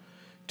front,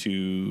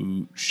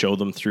 to show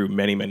them through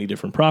many, many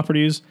different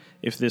properties.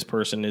 If this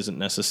person isn't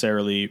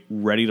necessarily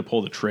ready to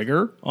pull the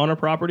trigger on a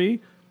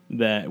property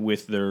that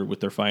with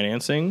their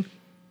financing,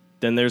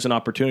 then there's an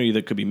opportunity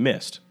that could be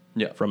missed.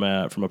 Yeah, from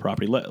a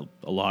property.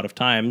 A lot of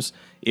times,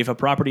 if a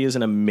property is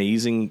an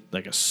amazing,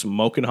 like a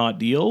smoking hot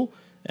deal,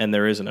 and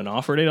there isn't an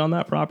offer date on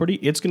that property,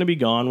 it's going to be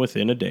gone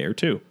within a day or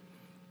two.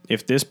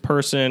 If this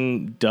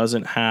person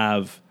doesn't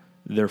have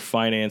their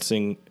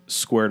financing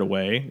squared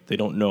away, they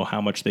don't know how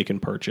much they can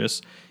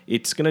purchase,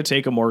 it's going to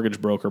take a mortgage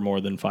broker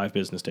more than 5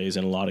 business days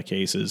in a lot of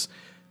cases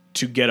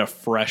to get a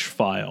fresh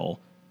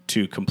file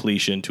to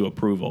completion to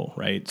approval,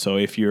 right? So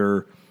if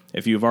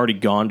you've already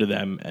gone to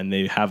them and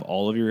they have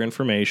all of your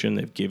information,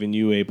 they've given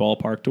you a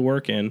ballpark to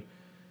work in,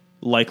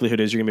 likelihood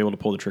is you're going to be able to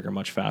pull the trigger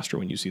much faster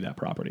when you see that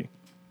property.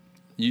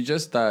 You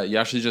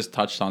actually just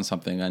touched on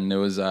something, and it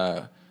was,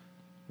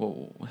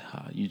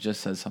 you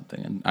just said something,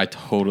 and I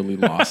totally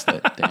lost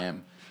it.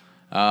 Damn.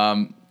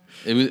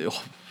 It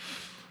was,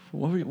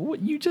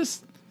 what you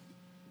just...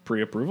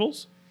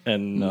 Pre-approvals?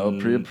 And no,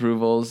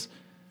 pre-approvals.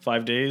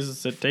 5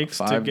 days it takes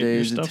to get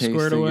your stuff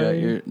squared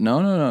away?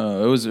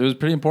 No. It was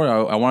pretty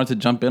important. I wanted to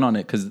jump in on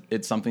it because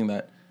it's something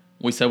that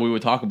we said we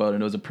would talk about,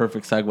 and it was a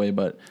perfect segue.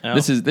 But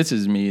this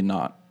is me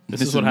not.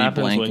 This is what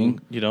happens blanking.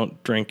 When you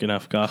don't drink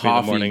enough coffee in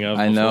the morning of.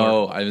 I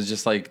know. I was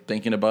just like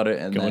thinking about it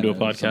and going to a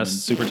podcast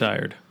super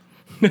tired.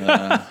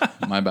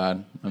 My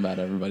bad,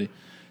 everybody.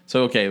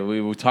 So okay,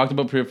 we talked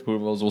about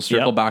pre-approvals. We'll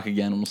circle back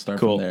again and we'll start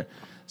from there.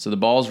 So the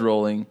ball's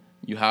rolling.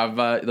 You have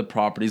the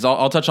properties.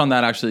 I'll touch on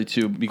that actually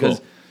too because.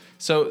 Cool.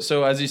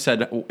 So as you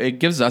said, it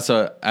gives us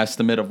a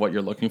estimate of what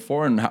you're looking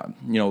for and how,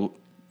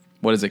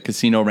 what is it?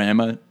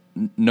 Casino-rama,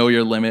 know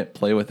your limit,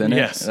 play within it.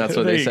 Yes, that's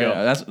what they say.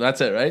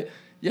 That's it, right?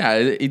 Yeah,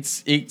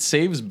 it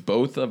saves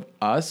both of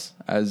us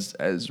as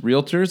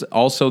realtors,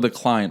 also the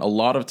client, a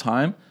lot of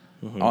time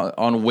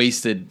on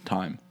wasted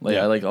time,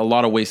 like a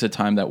lot of wasted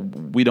time that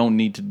we don't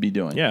need to be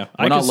doing. Yeah,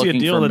 I can see a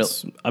deal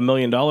that's $1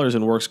 million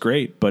and works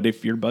great, but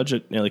if your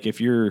budget,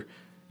 if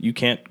you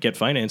can't get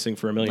financing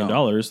for $1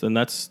 million, then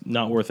that's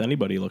not worth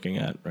anybody looking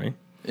at, right?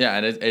 Yeah,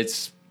 and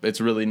it's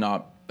really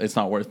not. It's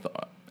not worth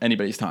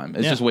anybody's time.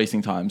 It's just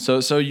wasting time. So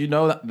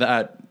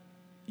that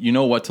you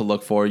know what to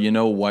look for, you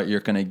know what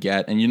you're going to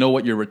get, and you know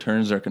what your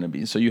returns are going to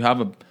be. So you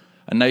have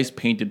a nice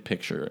painted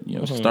picture.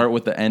 Start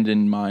with the end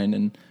in mind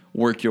and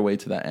work your way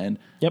to that end.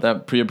 Yep.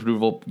 That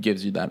pre-approval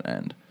gives you that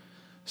end.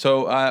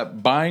 So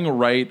buying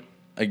right,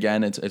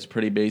 again, it's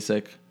pretty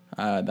basic.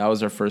 That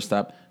was our first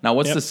step. Now,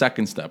 what's the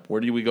second step?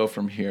 Where do we go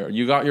from here?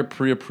 You got your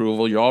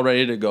pre-approval. You're all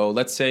ready to go.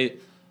 Let's say,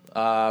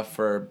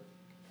 for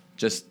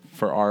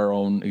our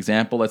own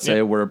example, let's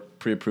say we're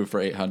pre-approved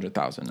for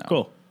 $800,000 now.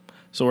 Cool.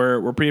 So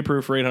we're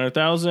pre-approved for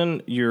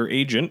 $800,000. Your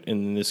agent,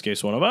 in this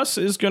case, one of us,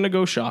 is going to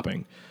go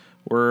shopping.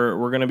 We're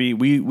going to be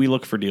we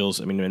look for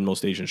deals. I mean, and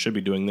most agents should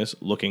be doing this,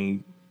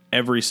 looking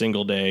every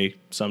single day,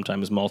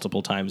 sometimes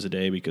multiple times a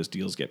day, because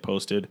deals get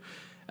posted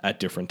at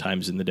different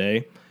times in the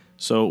day.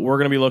 So we're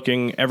going to be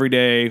looking every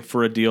day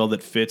for a deal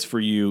that fits for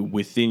you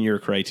within your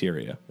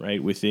criteria,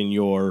 right? Within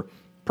your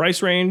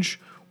price range,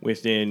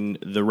 within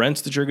the rents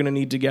that you're going to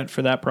need to get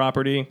for that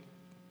property,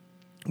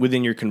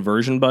 within your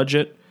conversion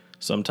budget.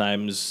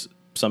 Sometimes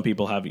some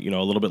people have, a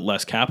little bit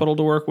less capital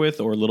to work with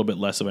or a little bit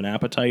less of an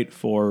appetite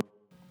for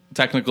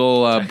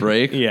technical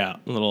break. Yeah,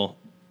 a little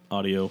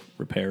audio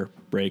repair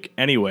break.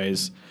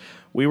 Anyways,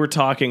 we were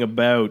talking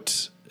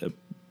about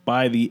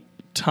by the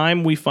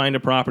time we find a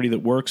property that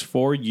works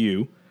for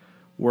you,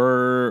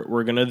 we're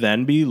going to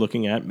then be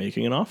looking at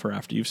making an offer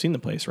after you've seen the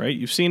place, right?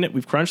 You've seen it.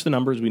 We've crunched the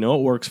numbers. We know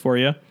it works for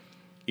you.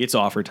 It's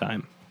offer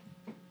time.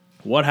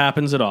 What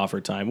happens at offer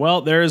time?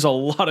 Well, there's a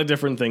lot of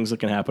different things that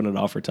can happen at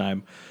offer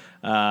time.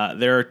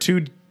 There are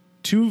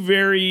two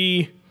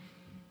very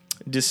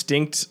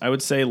distinct, I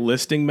would say,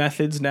 listing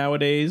methods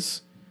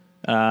nowadays.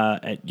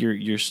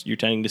 You're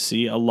tending to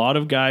see a lot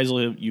of guys.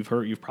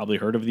 You've probably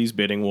heard of these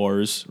bidding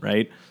wars,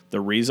 right? The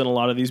reason a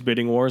lot of these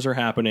bidding wars are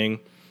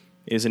happening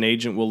is an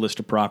agent will list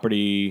a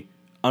property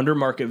under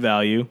market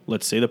value.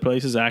 Let's say the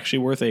place is actually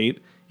worth $8.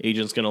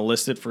 Agent's going to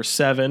list it for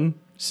 $7,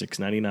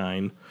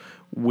 $6.99,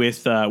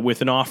 with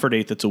an offer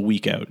date that's a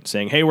week out,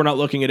 saying, "Hey, we're not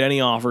looking at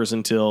any offers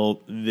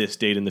until this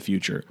date in the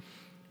future."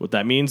 What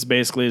that means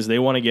basically is they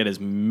want to get as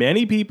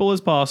many people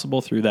as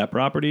possible through that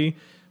property,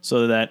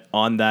 so that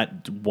on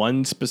that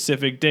one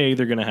specific day,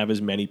 they're going to have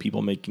as many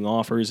people making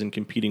offers and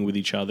competing with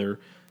each other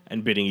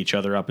and bidding each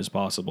other up as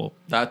possible.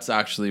 That's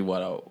actually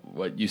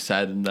what you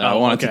said, and I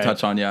wanted to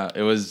touch on. Yeah,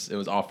 it was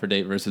offer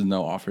date versus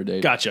no offer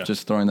date. Gotcha.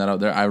 Just throwing that out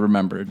there. I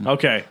remembered.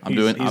 Okay, I'm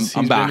he's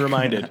back. Been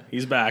reminded.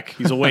 He's back.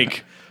 He's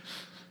awake.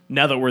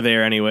 Now that we're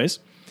there, anyways.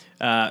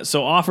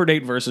 So offer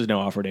date versus no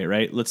offer date,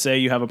 right? Let's say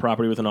you have a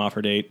property with an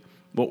offer date.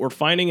 What we're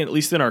finding, at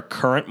least in our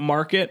current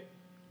market,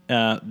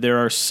 there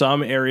are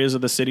some areas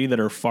of the city that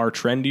are far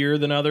trendier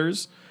than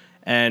others,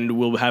 and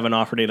we'll have an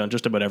offer date on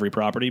just about every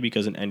property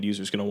because an end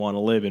user is going to want to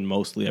live in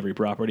mostly every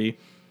property.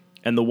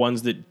 And the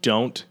ones that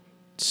don't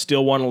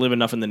still want to live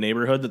enough in the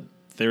neighborhood that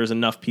there's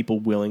enough people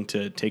willing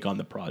to take on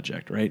the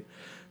project, right?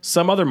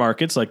 Some other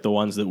markets, like the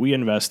ones that we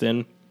invest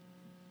in,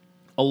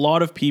 a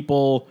lot of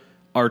people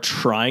are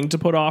trying to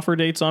put offer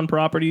dates on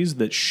properties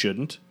that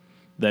shouldn't,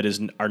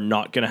 are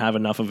not going to have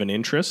enough of an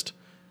interest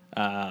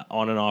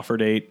on an offer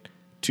date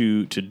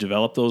to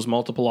develop those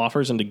multiple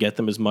offers and to get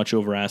them as much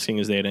over asking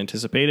as they had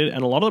anticipated.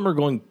 And a lot of them are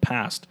going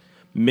past,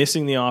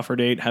 missing the offer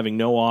date, having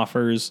no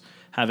offers,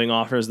 having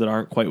offers that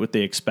aren't quite what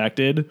they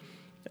expected.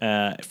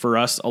 For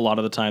us, a lot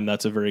of the time,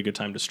 that's a very good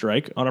time to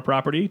strike on a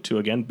property to,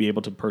 again, be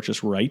able to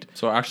purchase right.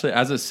 So actually,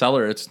 as a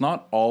seller, it's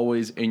not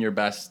always in your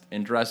best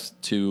interest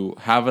to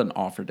have an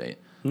offer date.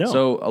 No.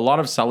 So a lot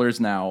of sellers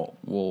now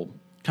will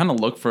kind of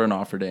look for an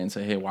offer date and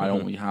say, "Hey, why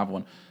don't we have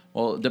one?"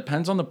 Well, it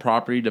depends on the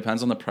property,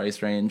 depends on the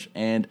price range,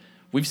 and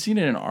we've seen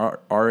it in our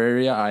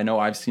area. I know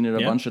I've seen it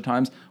a bunch of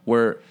times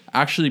where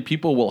actually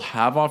people will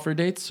have offer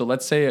dates. So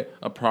let's say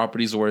a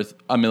property's worth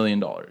 $1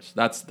 million.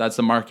 That's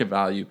the market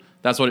value.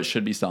 That's what it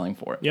should be selling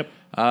for. Yep.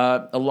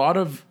 A lot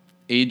of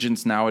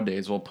agents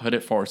nowadays will put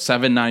it for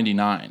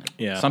 $799.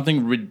 Yeah.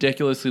 Something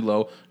ridiculously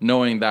low,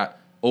 knowing that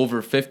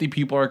over 50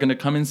 people are going to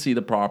come and see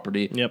the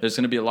property. Yep. There's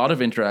going to be a lot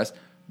of interest.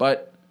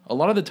 But a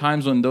lot of the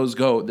times when those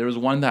go, there was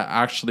one that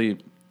actually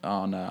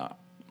on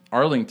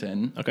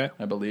Arlington,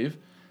 I believe.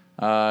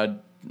 I'm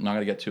not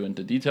going to get too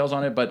into details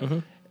on it, but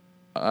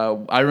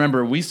I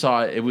remember we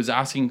saw it. It was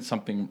asking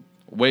something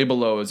way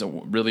below. It was a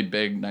really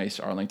big, nice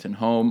Arlington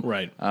home.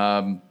 Right.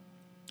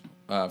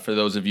 For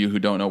those of you who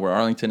don't know where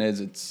Arlington is,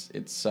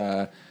 it's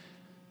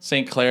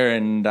St. Clair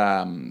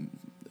and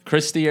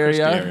Christie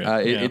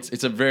area.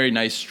 It's a very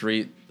nice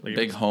street,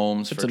 big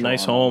homes. It's a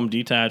nice home,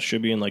 detached,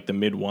 should be in like the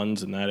mid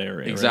ones in that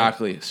area.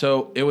 Exactly. Right?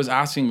 So it was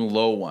asking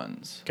low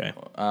ones. Okay.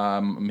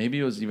 Maybe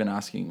it was even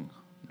asking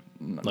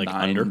like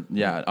 9, under?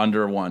 Yeah,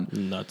 under 1.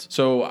 Nuts.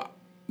 So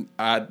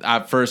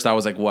at first I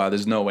was like, wow,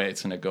 there's no way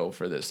it's going to go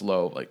for this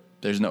low. Like,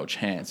 there's no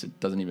chance. It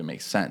doesn't even make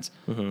sense.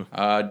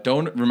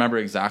 Don't remember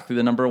exactly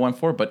the number it went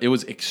for, but it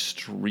was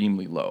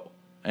extremely low.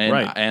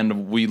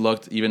 And we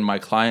looked, even my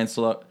clients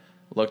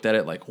looked at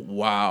it like,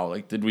 wow,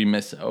 like, did we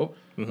miss out?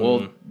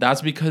 Well,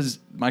 that's because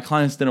my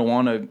clients didn't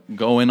want to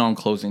go in on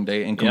closing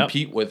day and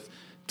compete with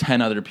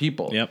 10 other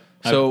people. Yep.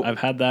 So I've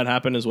had that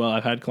happen as well.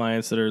 I've had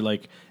clients that are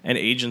like, and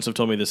agents have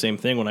told me the same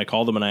thing when I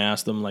called them and I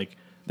asked them, like,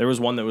 there was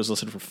one that was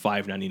listed for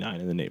 $599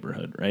 in the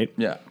neighborhood, right?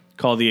 Yeah.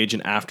 Call the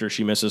agent after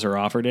she misses her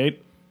offer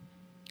date.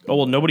 Oh,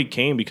 well, nobody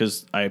came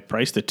because I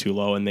priced it too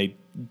low and they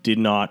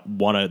didn't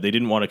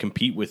want to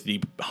compete with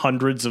the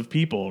hundreds of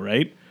people,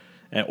 right?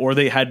 Or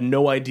they had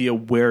no idea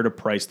where to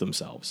price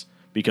themselves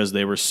because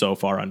they were so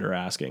far under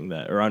asking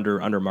or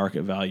under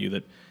market value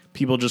that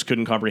people just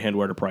couldn't comprehend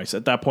where to price.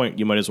 At that point,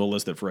 you might as well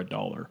list it for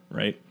 $1,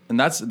 right? And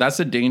that's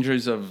the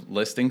dangers of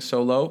listing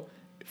so low.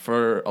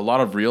 For a lot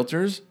of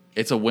realtors,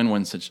 it's a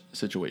win-win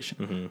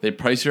situation. They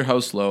price your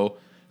house low.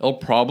 It'll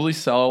probably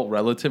sell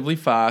relatively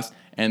fast,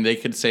 and they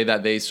could say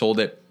that they sold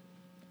it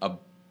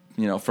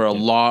for a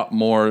lot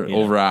more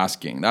over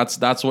asking.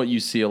 That's what you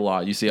see a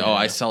lot. You see,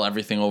 I sell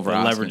everything over They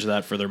asking. leverage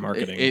that for their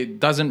marketing. It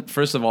doesn't.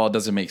 First of all, it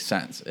doesn't make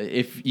sense.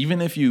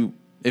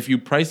 If you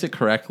price it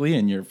correctly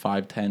and you're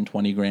 5, 10,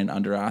 20 grand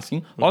under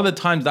asking, a lot of the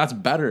times that's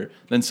better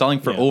than selling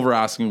for over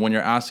asking when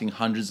you're asking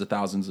hundreds of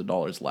thousands of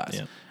dollars less.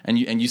 Yeah. And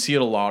you see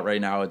it a lot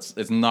right now.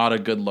 It's not a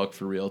good look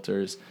for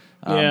realtors.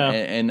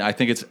 And I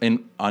think it's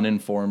an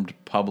uninformed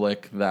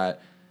public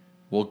that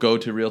will go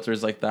to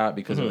realtors like that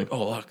because they're like,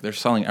 oh, look, they're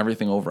selling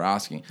everything over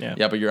asking.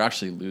 Yeah, but you're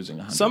actually losing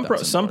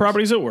 $100,000. Some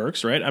properties it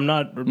works, right? I'm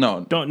not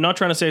not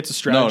trying to say it's a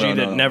strategy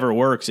that never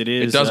works. It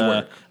is. It does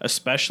work,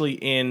 especially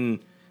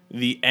in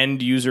the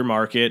end user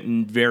market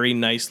and very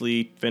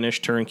nicely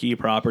finished turnkey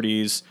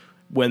properties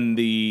when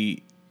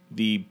the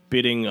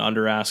bidding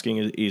under asking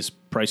is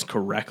priced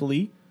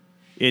correctly.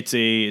 It's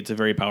a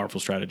very powerful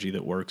strategy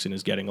that works and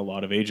is getting a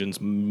lot of agents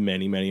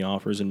many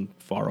offers and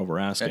far over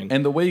asking.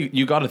 And the way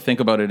you got to think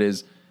about it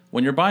is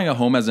when you're buying a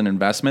home as an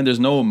investment, there's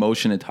no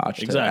emotion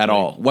attached to it at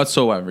all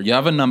whatsoever. You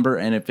have a number,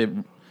 and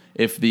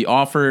if the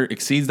offer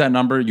exceeds that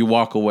number, you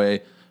walk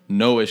away.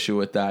 No issue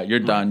with that. You're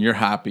done. You're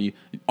happy.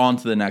 On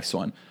to the next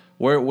one.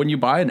 Where when you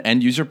buy an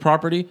end user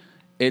property,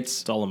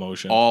 it's all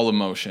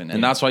emotion.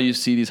 And that's why you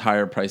see these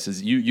higher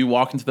prices. You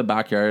walk into the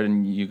backyard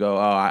and you go,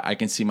 oh, I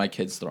can see my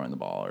kids throwing the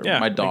ball or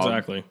my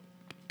dog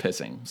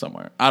pissing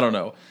somewhere. I don't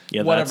know.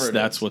 Yeah, whatever.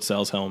 That's what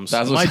sells homes.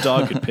 My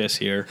dog could piss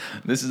here.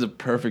 This is a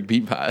perfect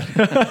beat pad.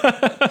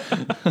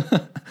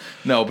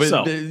 No,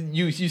 but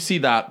you see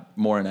that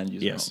more in end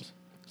user homes.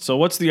 So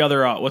what's the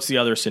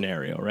other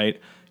scenario, right?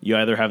 You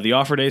either have the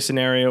offer day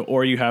scenario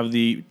or you have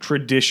the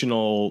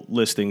traditional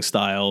listing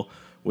style,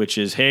 which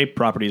is, hey,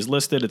 property is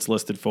listed. It's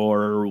listed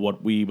for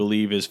what we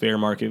believe is fair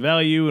market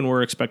value, and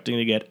we're expecting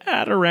to get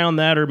at around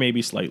that or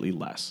maybe slightly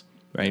less,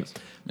 right? Yes.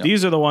 Yep.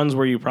 These are the ones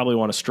where you probably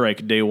want to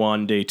strike day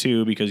 1, day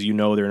 2, because you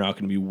know they're not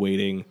going to be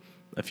waiting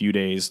a few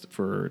days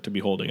to be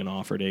holding an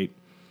offer date.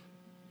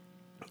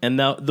 And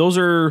now those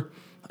are,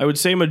 I would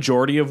say,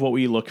 majority of what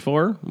we look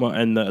for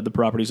and the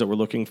properties that we're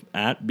looking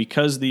at,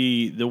 because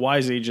the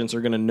wise agents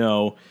are going to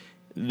know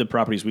the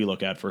properties we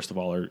look at, first of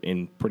all, are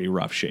in pretty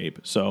rough shape.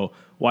 So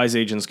wise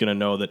agent's going to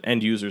know that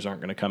end users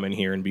aren't going to come in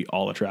here and be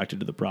all attracted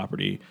to the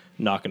property,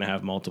 not going to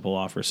have multiple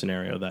offer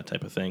scenario, that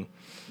type of thing.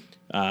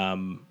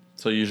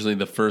 So usually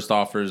the first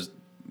offers,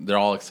 they're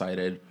all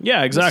excited.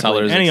 Yeah,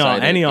 exactly. Any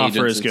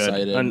offer is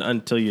good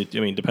until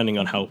depending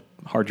on how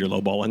hard you're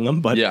lowballing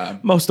them,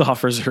 but most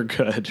offers are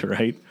good,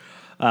 right?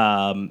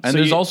 And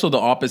there's also the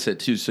opposite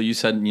too. So you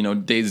said,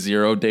 day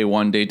 0, day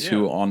 1, day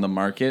 2 on the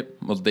market.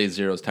 Well, day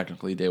 0 is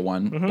technically day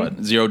 1,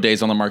 but 0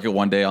 days on the market,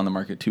 1 day on the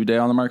market, 2 day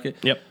on the market.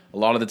 Yep. A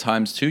lot of the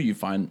times too, you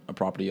find a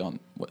property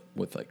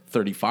with like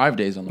 35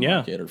 days on the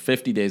market or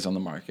 50 days on the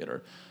market,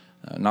 or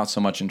not so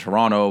much in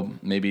Toronto.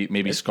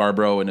 Maybe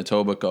Scarborough and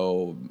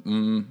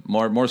Etobicoke.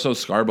 More so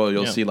Scarborough.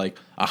 You'll see like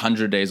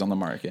 100 days on the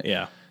market.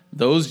 Yeah.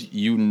 Those are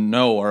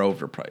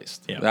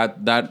overpriced. Yeah.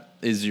 That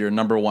is your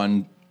number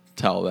one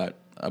tell that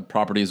a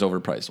property is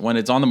overpriced. When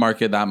it's on the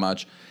market that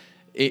much,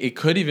 it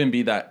could even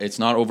be that it's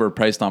not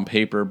overpriced on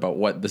paper, but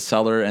what the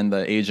seller and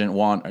the agent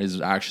want is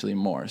actually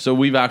more. So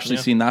we've actually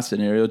seen that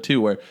scenario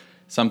too, where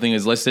something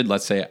is listed,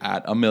 let's say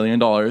at $1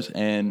 million,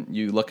 and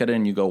you look at it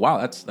and you go, wow,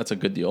 that's a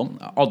good deal.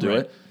 I'll do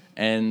it.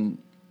 And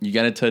you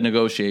get into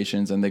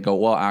negotiations and they go,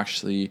 well,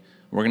 actually,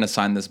 we're going to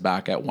sign this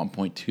back at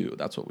 1.2.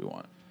 That's what we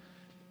want.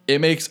 It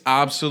makes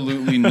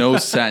absolutely no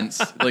sense.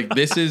 Like,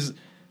 this is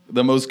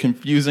the most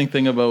confusing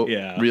thing about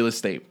real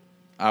estate,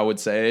 I would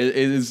say. It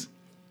is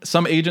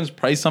some agents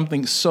price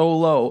something so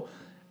low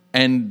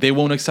and they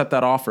won't accept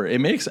that offer.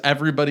 It makes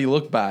everybody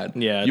look bad.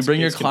 Yeah, you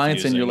bring your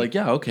clients and you're like,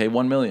 yeah, okay,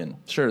 1 million.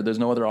 Sure, there's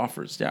no other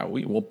offers. Yeah,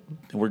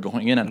 we're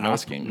going in and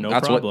asking. No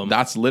problem.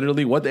 That's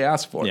literally what they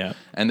ask for. Yeah.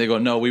 And they go,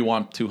 no, we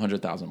want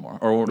 200,000 more,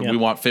 or we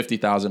want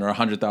 50,000 or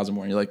 100,000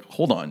 more. And you're like,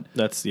 hold on.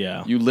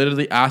 You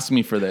literally asked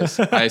me for this.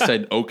 I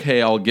said,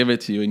 okay, I'll give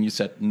it to you. And you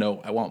said,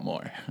 no, I want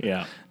more.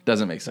 Yeah.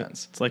 Doesn't make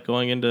sense. It's like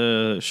going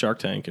into Shark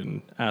Tank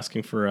and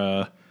asking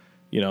for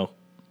 $1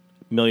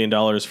 million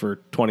for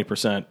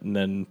 20%, and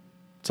then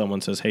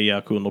someone says, hey,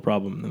 yeah, cool, no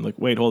problem. And I'm like,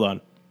 wait, hold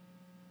on.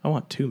 I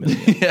want $2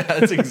 million. Yeah,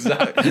 that's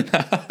exactly.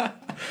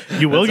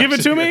 You will give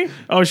it to me?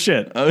 Oh,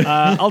 shit.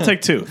 I'll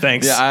take 2.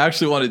 Thanks. Yeah, I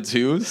actually wanted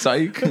 2.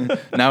 Psych.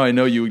 Now I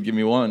know you would give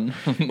me 1.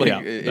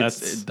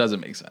 It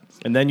doesn't make sense.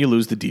 And then you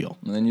lose the deal.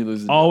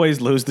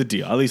 Always lose the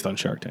deal, at least on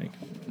Shark Tank.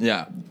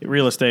 Yeah.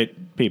 Real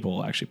estate, people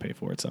will actually pay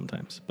for it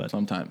sometimes. But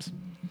sometimes.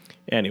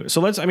 Anyway,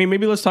 so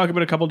maybe let's talk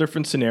about a couple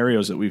different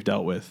scenarios that we've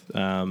dealt with.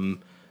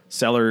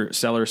 Seller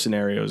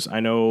scenarios. I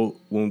know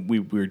when we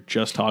were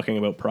just talking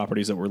about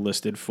properties that were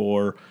listed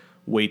for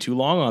way too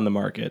long on the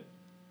market.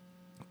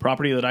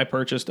 Property that I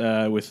purchased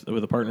with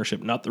a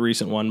partnership, not the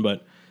recent one,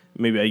 but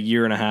maybe a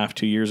year and a half,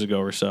 2 years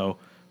ago or so,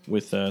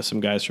 with some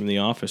guys from the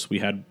office.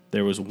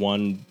 There was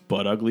one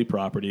but ugly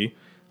property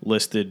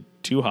listed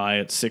too high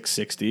at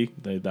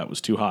 $660. That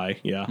was too high.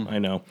 Yeah, I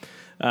know.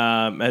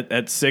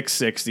 At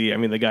 $660, I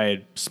mean, the guy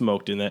had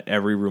smoked in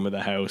every room of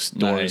the house.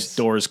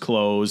 Doors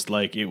closed.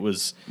 Like, it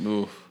was.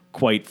 Oof.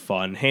 quite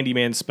fun.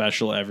 Handyman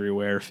special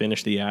everywhere.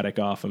 Finished the attic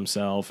off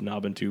himself.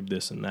 Knob and tube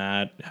this and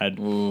that. Had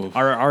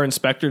our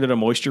inspector did a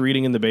moisture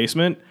reading in the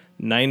basement.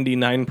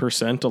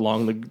 99%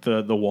 along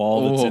the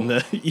wall that's in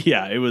the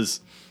yeah. It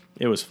was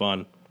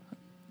fun.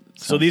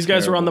 So these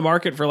guys were on the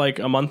market for like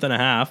a month and a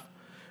half.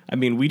 I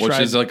mean, which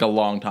is like a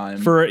long time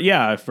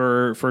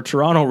for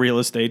Toronto real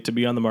estate to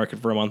be on the market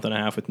for a month and a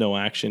half with no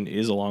action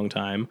is a long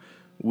time.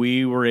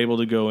 We were able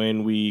to go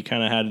in. We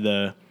kind of had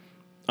the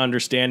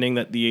understanding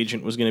that the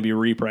agent was going to be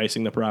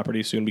repricing the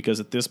property soon because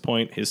at this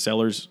point his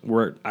sellers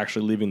were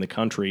actually leaving the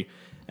country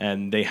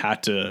and they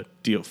had to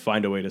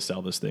find a way to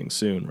sell this thing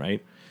soon,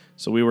 right?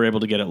 So we were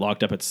able to get it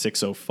locked up at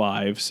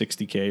 605,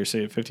 60K or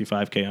say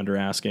 55K under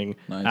asking.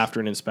 Nice. After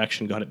an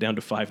inspection, got it down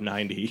to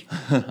 590.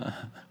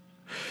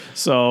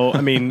 So, I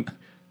mean,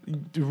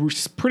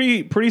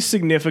 pretty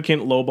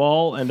significant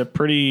lowball and a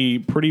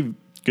pretty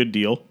good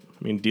deal.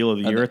 I mean, deal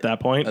of the year at that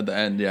point. At the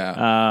end, yeah.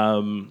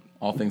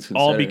 All things considered.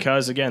 All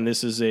because, again,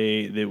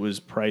 it was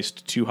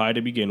priced too high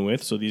to begin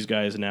with. So these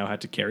guys now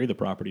had to carry the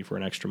property for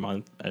an extra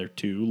month or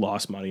two,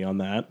 lost money on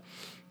that.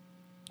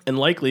 And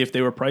likely, if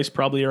they were priced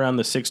probably around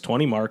the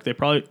 620 mark, they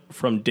probably,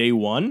 from day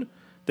one,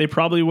 they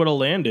probably would have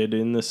landed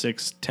in the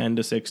 610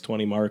 to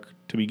 620 mark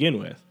to begin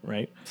with,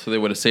 right? So they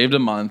would have saved a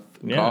month,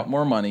 got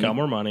more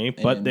money.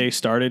 But they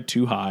started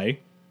too high,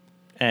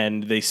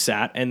 and they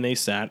sat, and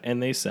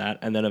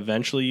then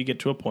eventually you get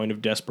to a point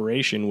of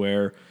desperation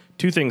where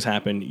two things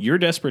happen. You're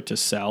desperate to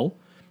sell,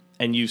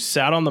 and you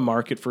sat on the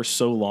market for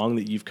so long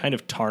that you've kind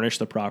of tarnished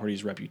the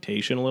property's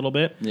reputation a little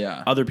bit.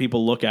 Yeah. Other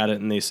people look at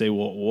it and they say,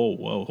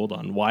 whoa, hold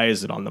on. Why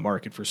is it on the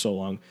market for so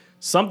long?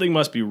 Something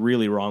must be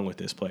really wrong with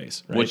this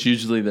place, right? Which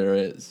usually there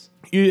is.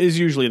 Is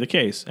usually the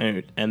case.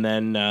 And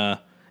then,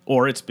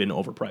 or it's been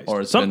overpriced.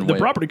 Or the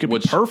property could be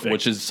perfect.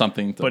 Which is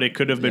something. But it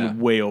could have been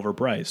way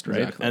overpriced,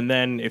 right? Exactly. And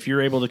then if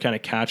you're able to kind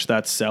of catch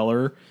that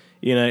seller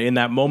in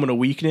that moment of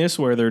weakness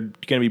where they're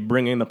going to be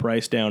bringing the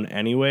price down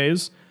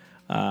anyways,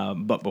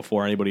 but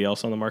before anybody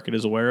else on the market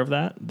is aware of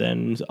that,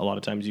 then a lot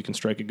of times you can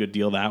strike a good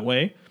deal that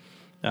way.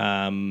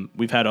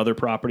 We've had other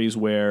properties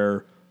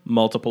where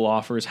multiple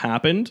offers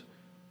happened.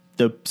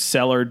 The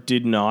seller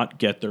did not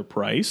get their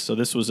price. So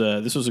this was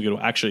a good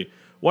one. Actually,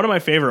 one of my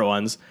favorite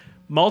ones.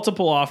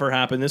 Multiple offer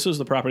happened. This was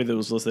the property that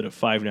was listed at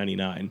 $599.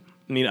 I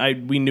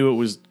mean, we knew it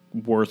was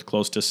worth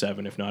close to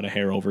 $7, if not a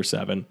hair over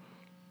 $7.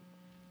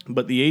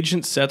 But the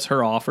agent sets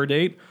her offer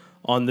date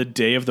on the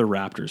day of the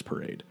Raptors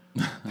parade.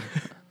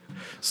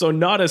 So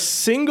not a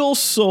single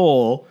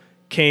soul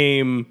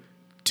came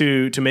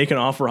to make an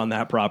offer on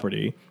that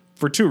property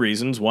for two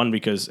reasons. One,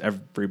 because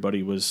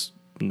everybody was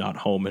not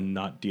home and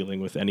not dealing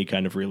with any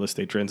kind of real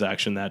estate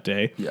transaction that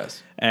day.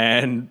 Yes.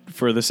 And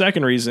for the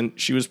second reason,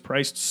 she was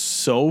priced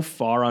so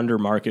far under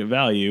market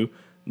value,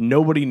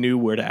 nobody knew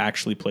where to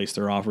actually place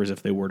their offers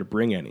if they were to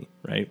bring any,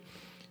 right?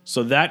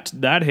 So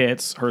that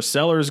hits. Her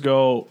sellers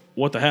go,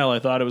 what the hell? I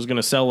thought it was going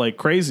to sell like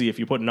crazy if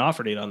you put an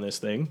offer date on this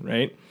thing,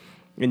 right?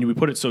 And we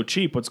put it so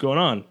cheap. What's going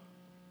on?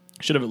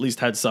 Should have at least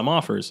had some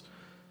offers.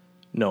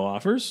 No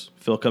offers.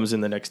 Phil comes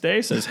in the next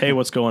day, says, hey,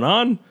 what's going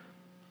on?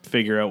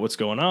 Figure out what's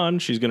going on.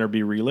 She's going to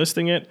be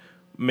relisting it,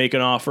 make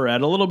an offer at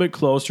a little bit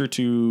closer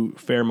to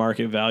fair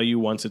market value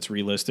once it's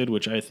relisted,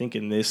 which I think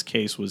in this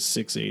case was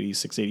 680,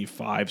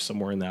 685,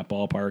 somewhere in that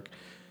ballpark.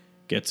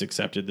 Gets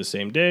accepted the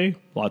same day.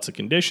 Lots of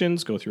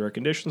conditions. Go through our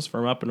conditions,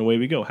 firm up, and away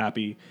we go.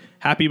 Happy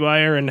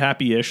buyer and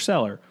happy-ish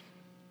seller.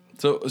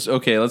 So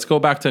okay, let's go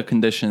back to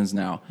conditions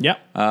now. Yeah.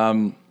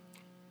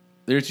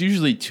 There's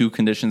usually two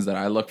conditions that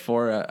I look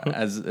for,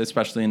 as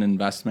especially in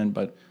investment,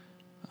 but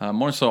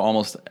more so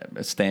almost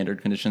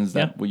standard conditions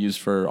that we use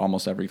for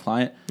almost every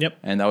client. Yep.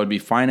 And that would be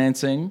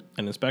financing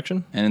and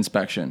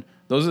inspection.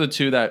 Those are the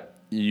two that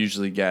you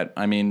usually get.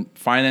 I mean,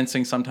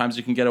 financing sometimes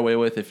you can get away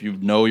with if you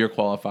know you're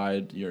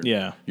qualified.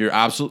 You're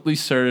absolutely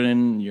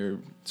certain. You're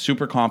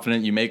super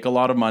confident. You make a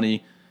lot of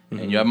money,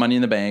 and you have money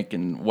in the bank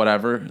and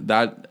whatever.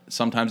 That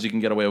sometimes you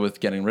can get away with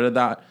getting rid of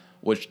that,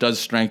 which does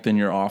strengthen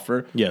your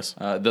offer. Yes.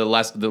 The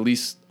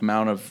least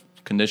amount of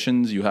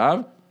conditions you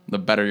have, the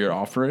better your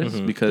offer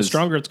is, because the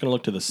stronger it's going to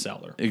look to the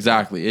seller.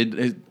 Exactly.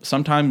 It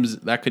sometimes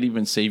that could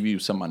even save you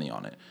some money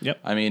on it. Yep.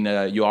 I mean,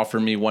 you offer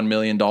me $1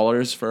 million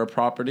for a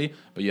property,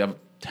 but you have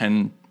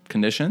 10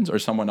 conditions, or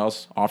someone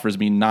else offers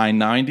me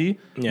 $990,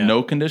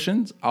 no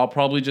conditions. I'll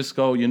probably just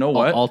go, you know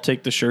what? I'll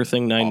take the sure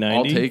thing $990.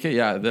 I'll take it.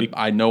 Yeah.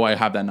 I know I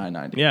have that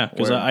 $990. Yeah.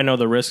 Because I know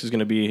the risk is going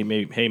to be,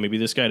 maybe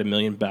this guy at $1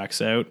 million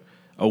backs out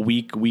a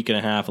week and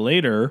a half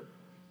later.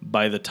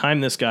 By the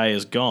time this guy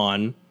is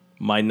gone,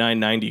 my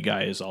 $990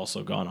 guy is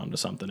also gone on to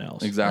something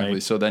else. Exactly.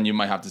 Right? So then you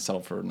might have to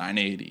settle for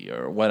 $980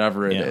 or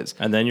whatever it is.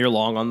 And then you're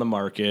long on the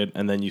market,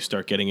 and then you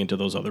start getting into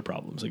those other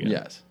problems again.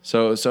 Yes.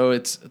 So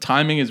it's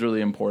timing is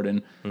really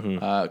important.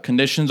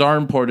 Conditions are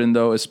important,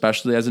 though,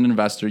 especially as an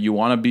investor. You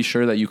want to be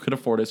sure that you could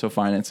afford it, so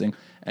financing,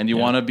 and you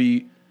want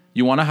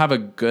to have a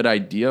good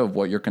idea of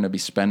what you're going to be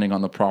spending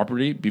on the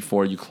property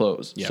before you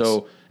close. Yes.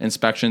 So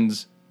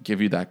inspections give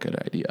you that good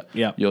idea.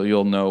 Yeah.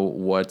 You'll know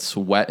what's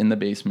wet in the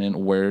basement,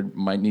 where it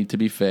might need to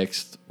be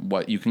fixed,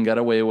 what you can get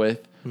away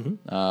with.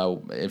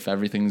 If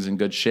everything's in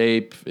good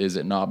shape, is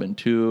it knob and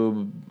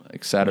tube,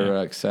 et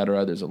cetera, et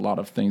cetera. There's a lot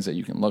of things that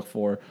you can look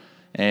for,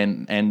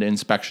 and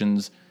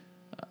inspections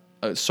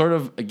sort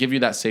of give you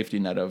that safety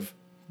net of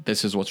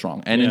this is what's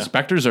wrong. And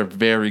inspectors are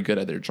very good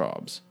at their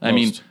jobs. I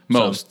mean,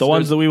 most. The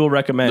ones that we will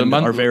recommend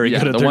are very good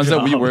at their job. The ones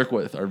that we work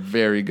with are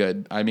very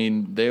good. I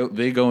mean,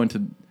 they go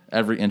into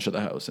every inch of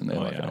the house and they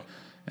look at it.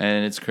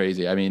 And it's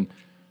crazy. I mean,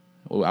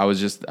 I was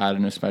just at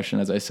an inspection,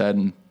 as I said,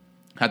 and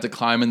had to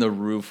climb in the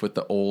roof with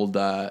the old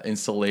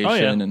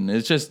insulation. And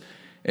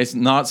it's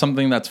not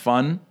something that's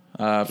fun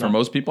for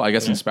most people. I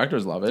guess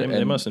inspectors love it.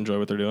 They must enjoy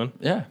what they're doing.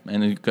 Yeah,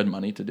 and good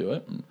money to do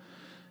it.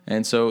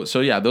 And so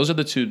yeah, those are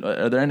the two.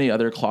 Are there any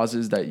other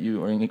clauses that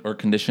or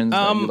conditions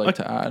that you'd like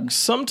to add?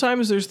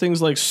 Sometimes there's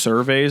things like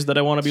surveys that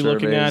I want to be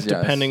looking at,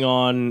 depending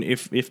on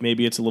if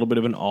maybe it's a little bit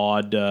of an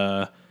odd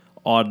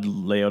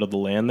layout of the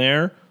land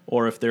there,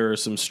 or if there are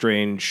some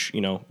strange,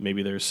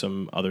 maybe there's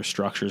some other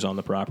structures on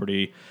the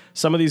property.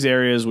 Some of these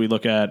areas we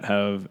look at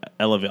have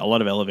a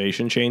lot of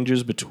elevation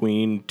changes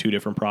between two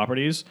different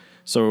properties.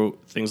 So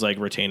things like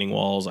retaining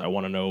walls, I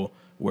want to know,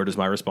 where does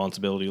my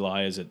responsibility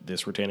lie? Is it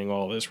this retaining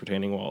wall, this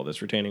retaining wall,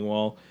 this retaining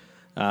wall?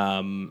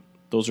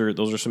 Those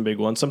are some big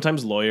ones.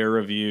 Sometimes lawyer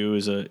review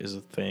is a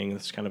thing.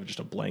 It's kind of just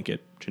a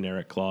blanket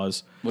generic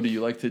clause. What do you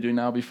like to do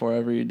now before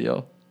every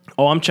deal?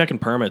 Oh, I'm checking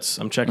permits.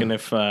 I'm checking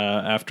if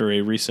after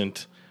a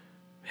recent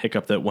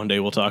hiccup that one day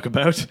we'll talk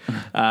about,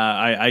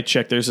 I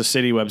checked. There's a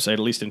city website, at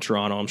least in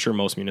Toronto. I'm sure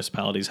most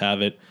municipalities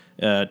have it,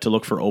 to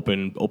look for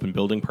open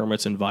building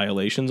permits and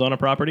violations on a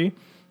property.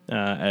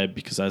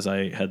 Because as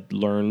I had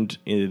learned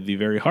the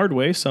very hard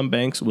way, some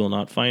banks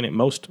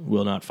most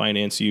will not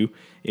finance you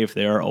if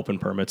there are open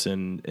permits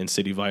and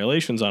city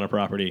violations on a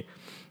property.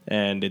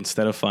 And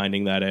instead of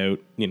finding that out,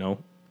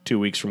 2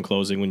 weeks from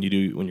closing when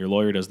your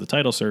lawyer does the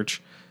title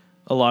search,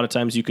 a lot of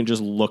times you can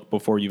just look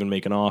before you even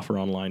make an offer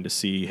online to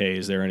see, hey,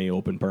 is there any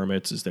open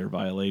permits? Is there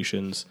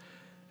violations?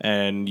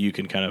 And you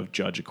can kind of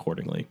judge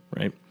accordingly,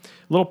 right? A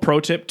little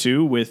pro tip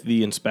too with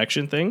the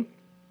inspection thing.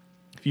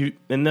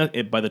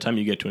 By the time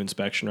you get to an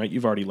inspection, right,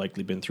 you've already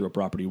likely been through a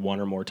property one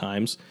or more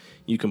times.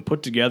 You can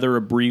put together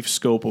a brief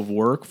scope of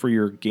work for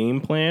your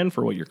game plan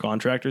for what your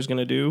contractor is going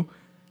to do.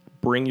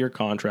 Bring your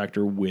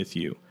contractor with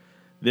you.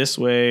 This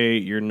way,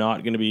 you're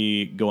not going to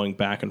be going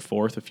back and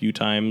forth a few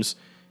times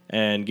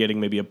and getting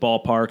maybe a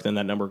ballpark. Then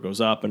that number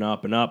goes up and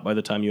up and up by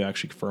the time you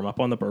actually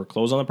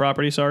close on the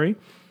property. Sorry.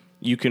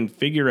 You can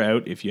figure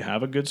out if you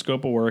have a good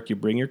scope of work, you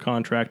bring your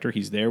contractor,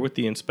 he's there with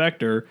the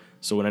inspector,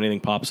 so when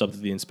anything pops up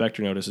that the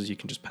inspector notices, you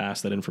can just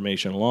pass that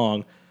information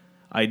along.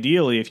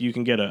 Ideally, if you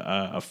can get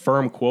a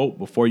firm quote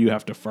before you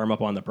have to firm up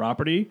on the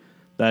property,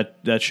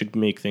 that should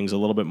make things a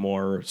little bit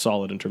more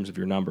solid in terms of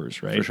your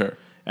numbers, right? For sure.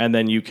 And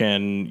then you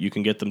can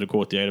get them to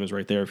quote the items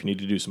right there if you need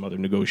to do some other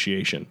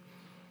negotiation.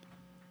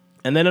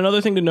 And then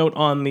another thing to note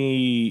on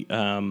the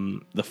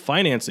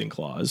financing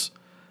clause.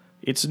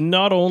 It's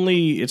not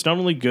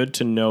only good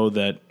to know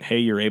that, hey,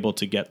 you're able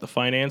to get the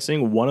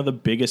financing. One of the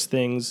biggest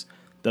things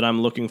that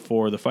I'm looking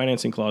for the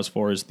financing clause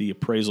for is the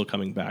appraisal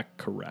coming back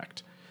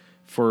correct,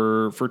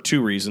 for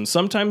two reasons.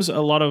 Sometimes a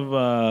lot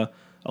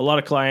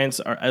of clients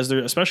are,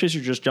 especially as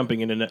you're just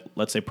jumping into,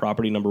 let's say,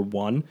 property number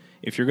one,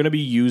 if you're going to be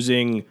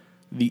using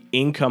the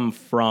income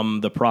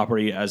from the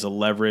property as a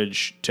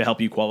leverage to help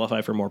you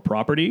qualify for more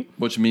property.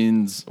 Which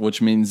means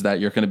that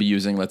you're going to be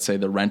using, let's say,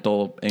 the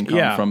rental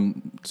income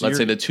from, let's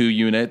say, the 2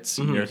 units.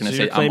 Mm-hmm. You're going to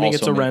say, you're claiming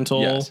it's a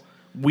rental. Yes.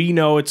 We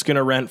know it's going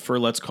to rent for,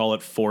 let's call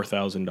it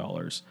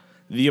 $4,000.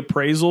 The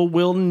appraisal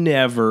will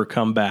never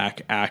come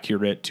back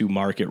accurate to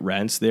market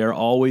rents. They're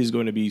always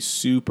going to be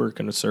super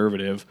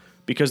conservative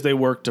because they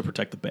work to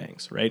protect the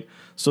banks, right?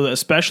 So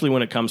especially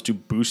when it comes to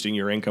boosting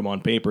your income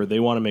on paper, they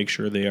want to make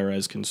sure they are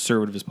as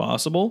conservative as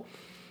possible.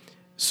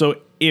 So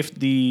if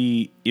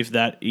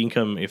that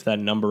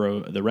number,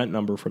 the rent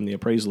number from the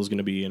appraisal is going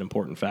to be an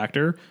important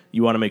factor,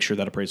 you want to make sure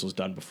that appraisal is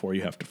done before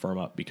you have to firm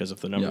up, because if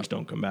the numbers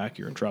don't come back,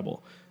 you're in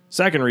trouble.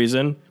 Second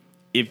reason,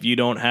 if you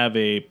don't have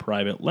a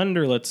private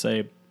lender, let's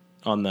say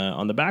on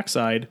the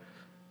backside,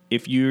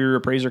 if your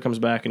appraiser comes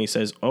back and he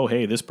says, oh,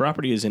 hey, this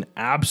property is in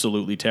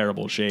absolutely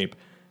terrible shape,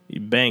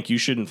 bank, you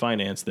shouldn't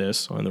finance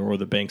this, or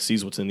the bank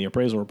sees what's in the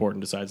appraisal report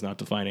and decides not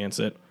to finance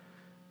it.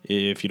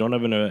 If you don't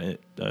have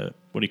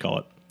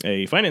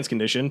a finance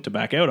condition to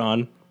back out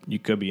on, you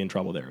could be in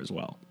trouble there as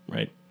well,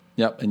 right?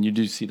 Yep, and you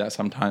do see that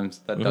sometimes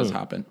that does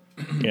happen.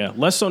 Yeah,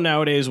 less so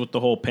nowadays with the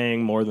whole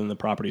paying more than the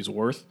property's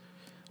worth.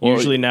 Well,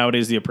 usually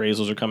nowadays the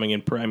appraisals are coming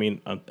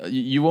in.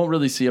 You won't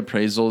really see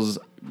appraisals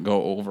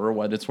go over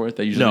what it's worth.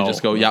 They usually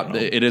just go,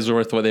 it is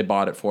worth what they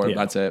bought it for. Yeah.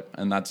 That's it,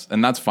 and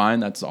that's fine.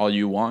 That's all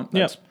you want.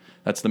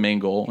 That's the main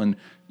goal. And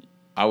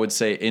I would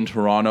say in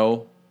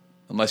Toronto,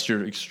 unless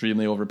you're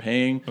extremely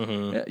overpaying,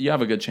 you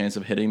have a good chance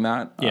of hitting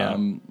that. Yeah.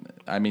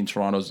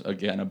 Toronto's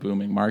again a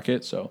booming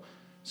market, so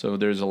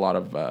there's a lot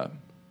of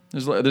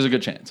there's a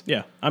good chance.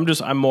 Yeah,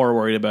 I'm more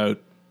worried about,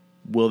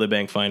 will the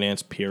bank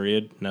finance,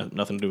 period?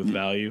 Nothing to do with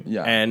value.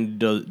 Yeah. And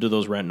do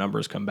those rent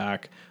numbers come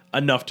back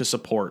enough to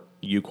support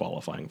you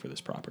qualifying for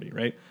this property,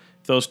 right?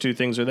 If those two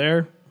things are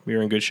there,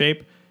 you're in good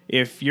shape.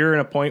 If you're in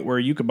a point where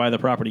you could buy the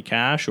property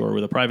cash or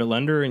with a private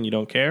lender and you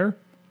don't care,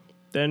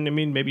 then I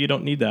mean maybe you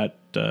don't need that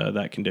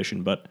that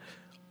condition. But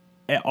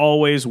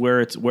always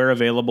where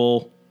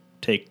available,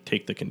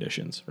 take the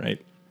conditions,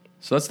 right?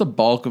 So that's the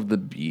bulk of the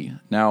B.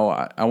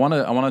 Now I want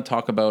to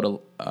talk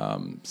about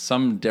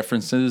some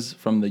differences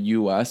from the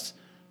U.S.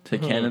 to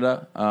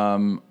Canada,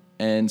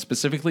 and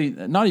specifically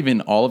not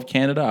even all of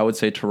Canada. I would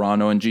say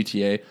Toronto and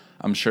GTA.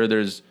 I'm sure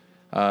there's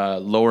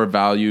lower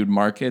valued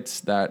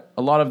markets that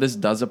a lot of this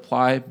does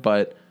apply,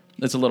 but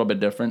it's a little bit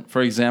different.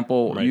 For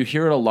example, you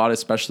hear it a lot,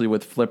 especially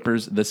with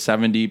flippers, the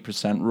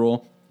 70%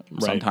 rule,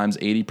 sometimes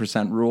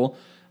 80% rule.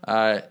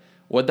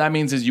 What that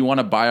means is you want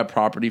to buy a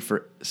property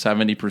for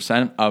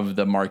 70% of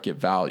the market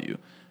value.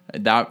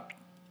 That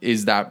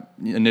is that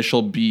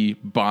initial B,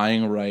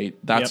 buying right.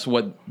 That's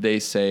what they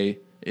say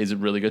is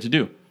really good to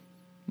do.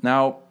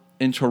 Now,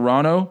 in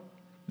Toronto,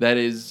 that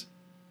is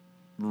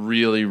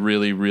really,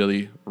 really,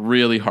 really,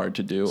 really hard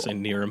to do. Say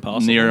near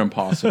impossible. Near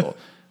impossible.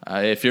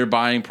 If you're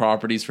buying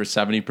properties for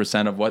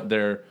 70% of what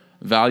they're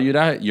valued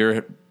at,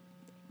 you're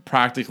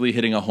practically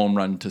hitting a home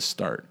run to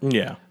start.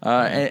 Yeah.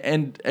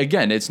 And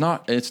again, it's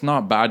not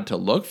bad to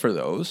look for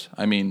those.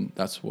 I mean,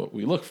 that's what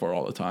we look for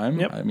all the time.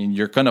 Yep. I mean,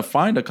 you're going to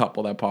find a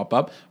couple that pop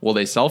up. Will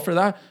they sell for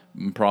that?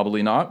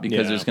 Probably not,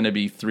 because there's going to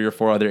be 3 or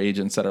 4 other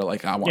agents that are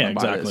like, I want to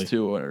buy this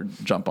too, or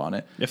jump on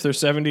it. If they're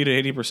 70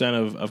 to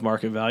 80% of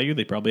market value,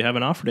 they probably have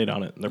an offer date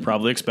on it. They're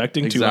probably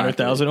expecting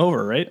 200,000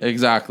 over, right?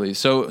 Exactly.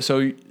 So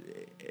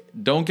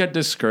don't get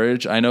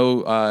discouraged. I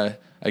know,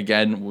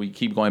 again, we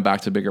keep going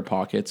back to Bigger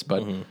Pockets,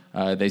 but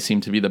they seem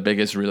to be the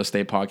biggest real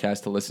estate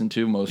podcast to listen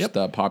to, most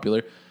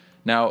popular.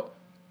 Now,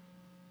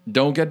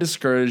 don't get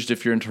discouraged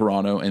if you're in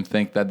Toronto and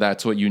think that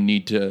that's what you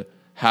need to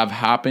have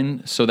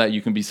happen so that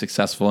you can be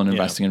successful in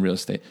investing in real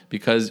estate,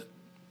 because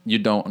you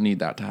don't need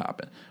that to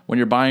happen. When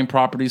you're buying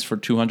properties for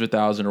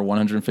 200,000 or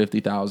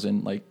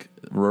 150,000, like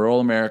rural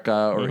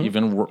America or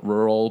even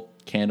rural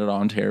Canada,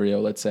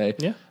 Ontario, let's say,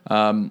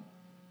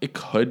 it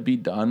could be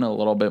done a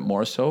little bit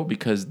more so,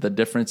 because the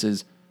difference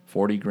is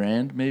 40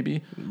 grand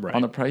maybe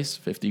on the price,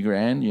 50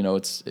 grand. You know,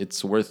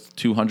 it's worth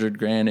 200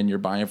 grand and you're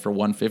buying for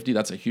 150.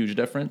 That's a huge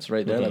difference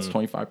right there. That's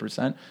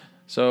 25%.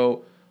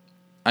 So,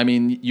 I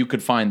mean, you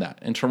could find that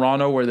in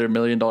Toronto, where they're $1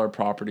 million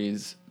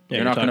properties.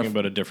 You're not talking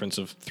about a difference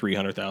of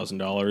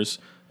 $300,000.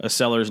 A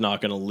seller's not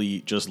going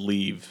to just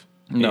leave.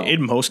 No.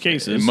 In most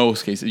cases. In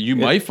most cases. You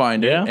might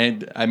find it.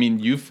 And, I mean,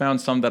 you've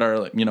found some that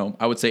are,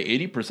 I would say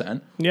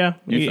 80%. Yeah,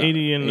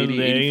 80 and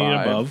 80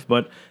 above.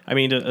 But, I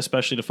mean,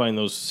 especially to find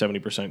those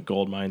 70%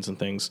 gold mines and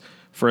things,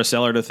 for a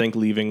seller to think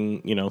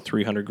leaving,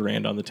 300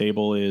 grand on the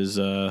table is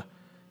a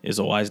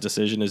wise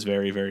decision is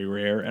very, very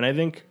rare. And I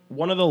think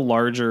one of the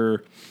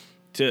larger...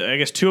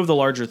 two of the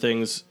larger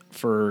things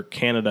for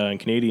Canada and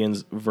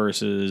Canadians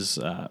versus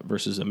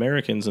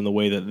Americans in the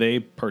way that they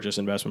purchase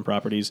investment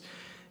properties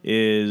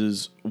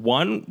is,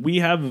 one, we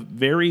have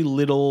very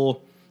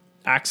little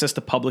access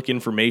to public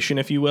information,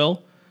 if you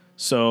will.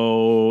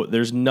 So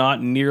there's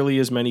not nearly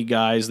as many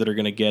guys that are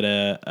going to get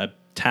a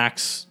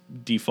tax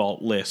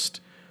default list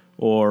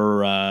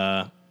or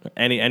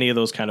any of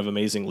those kind of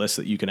amazing lists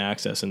that you can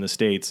access in the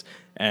States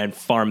and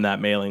farm that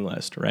mailing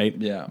list, right?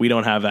 Yeah. We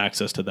don't have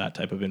access to that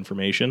type of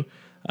information.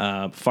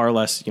 Far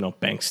less,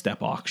 bank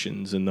step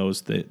auctions and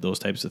those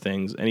types of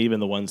things. And even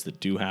the ones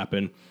that do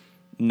happen,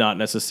 not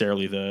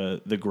necessarily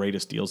the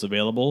greatest deals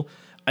available.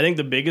 I think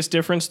the biggest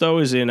difference, though,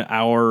 is in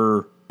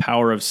our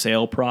power of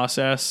sale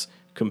process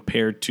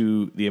compared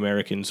to the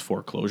Americans'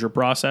 foreclosure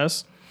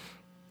process.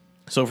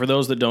 So for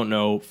those that don't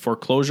know,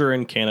 foreclosure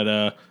in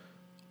Canada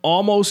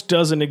almost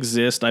doesn't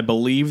exist. I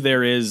believe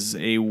there is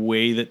a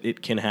way that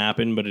it can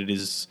happen, but it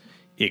is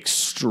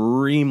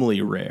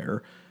extremely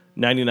rare.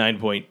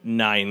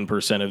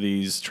 99.9% of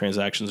these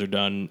transactions are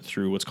done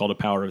through what's called a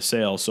power of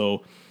sale.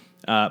 So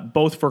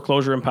both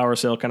foreclosure and power of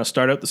sale kind of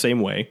start out the same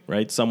way,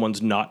 right?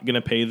 Someone's not going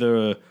to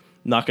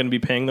be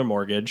paying their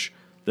mortgage.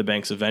 The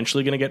bank's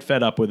eventually going to get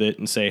fed up with it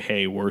and say,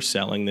 "Hey, we're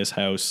selling this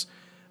house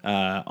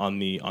on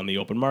the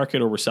open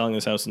market, or we're selling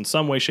this house in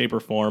some way, shape, or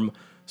form,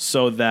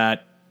 so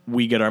that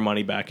we get our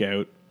money back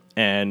out,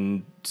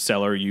 and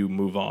seller, you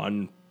move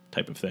on,"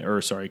 type of thing.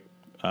 Or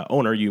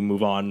owner, you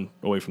move on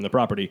away from the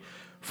property.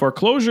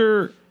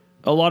 Foreclosure,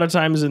 a lot of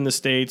times in the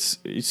States,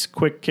 it's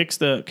quick, kicks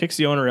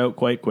the owner out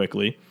quite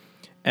quickly.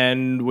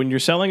 And when you're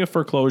selling a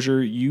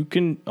foreclosure,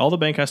 all the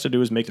bank has to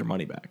do is make their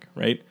money back,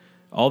 right?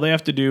 All they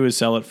have to do is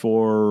sell it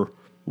for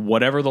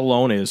whatever the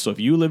loan is. So if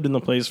you lived in the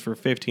place for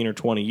 15 or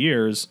 20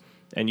 years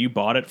and you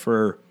bought it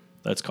for,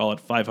 let's call it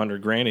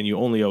 500 grand, and you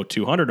only owe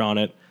 200 on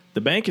it,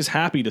 the bank is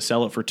happy to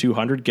sell it for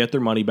 200, get their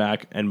money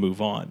back, and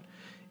move on.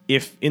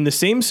 If in the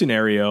same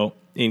scenario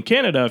in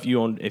Canada,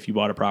 if you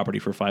bought a property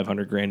for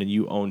 500 grand and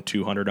you own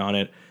 200 on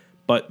it,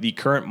 but the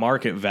current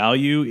market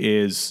value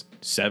is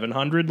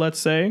 700, let's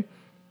say,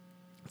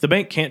 the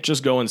bank can't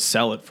just go and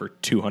sell it for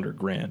 200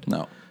 grand.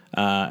 No.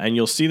 And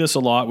you'll see this a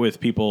lot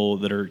with people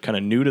that are kind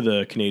of new to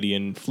the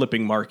Canadian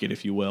flipping market,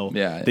 if you will.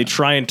 Yeah. They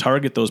try and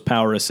target those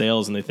power of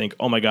sales and they think,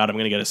 "Oh my God, I'm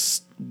going to get a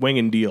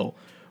swinging deal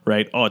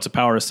right? Oh, it's a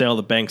power of sale.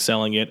 The bank's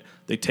selling it.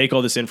 They take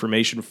all this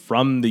information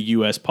from the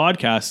U.S.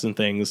 podcasts and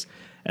things,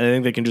 and I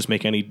think they can just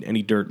make any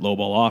dirt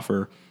lowball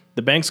offer.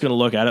 The bank's going to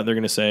look at it. They're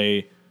going to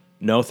say,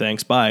 no,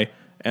 thanks, bye.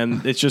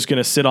 And it's just going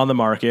to sit on the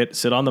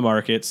market,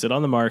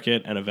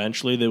 and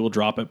eventually they will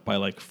drop it by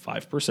like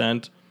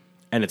 5%,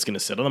 and it's going to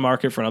sit on the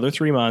market for another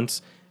 3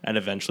 months, and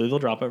eventually they'll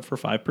drop it for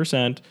 5%,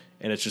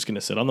 and it's just going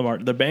to sit on the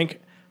market. The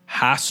bank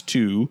has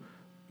to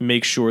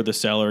make sure the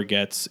seller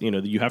gets,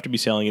 you have to be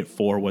selling it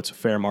for what's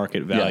fair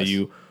market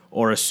value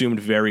or assumed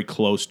very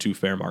close to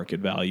fair market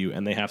value,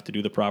 and they have to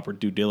do the proper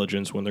due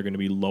diligence when they're going to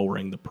be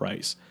lowering the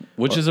price.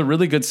 Which is a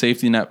really good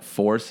safety net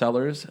for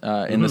sellers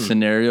in the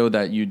scenario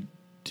that you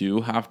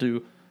do have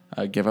to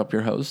give up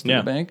your house to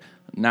the bank.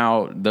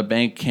 Now, the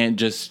bank can't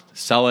just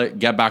sell it,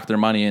 get back their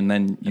money, and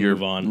then you're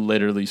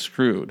literally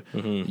screwed.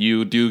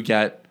 You do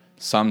get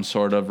some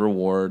sort of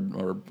reward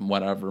or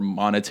whatever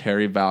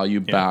monetary value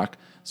back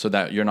so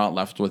that you're not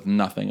left with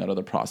nothing out of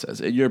the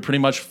process. You're pretty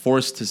much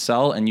forced to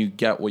sell, and you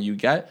get what you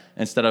get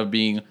instead of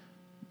being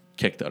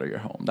kicked out of your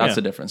home. That's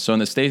the difference. So in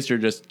the States, you're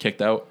just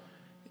kicked out.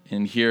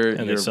 And here,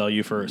 and they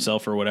sell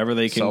for whatever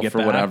they can get for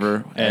back,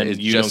 whatever, and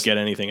you don't get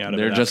anything out of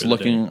it. They're just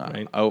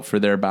looking out for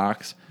their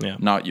backs,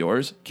 not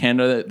yours.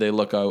 Canada, they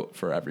look out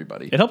for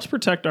everybody. It helps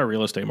protect our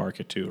real estate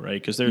market too,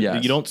 right? Because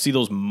you don't see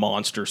those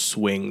monster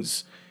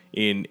swings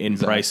in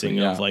pricing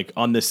of like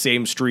on the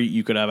same street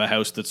you could have a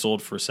house that's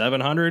sold for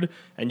 $700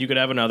 and you could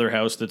have another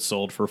house that's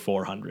sold for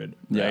 $400,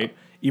 right?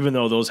 Even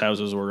though those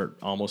houses were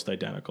almost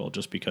identical,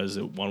 just because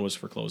one was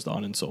foreclosed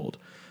on and sold.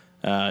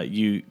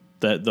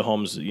 The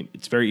homes,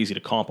 it's very easy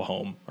to comp a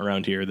home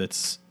around here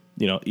that's,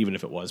 even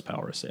if it was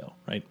power of sale,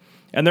 right?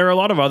 And there are a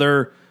lot of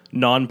other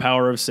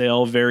non-power of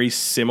sale, very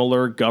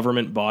similar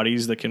government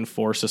bodies that can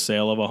force a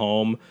sale of a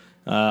home.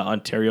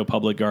 Ontario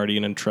Public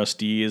Guardian and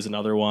Trustee is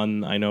another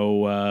one. I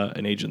know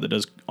an agent that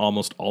does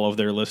almost all of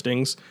their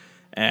listings.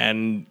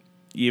 And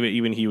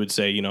even he would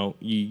say,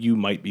 you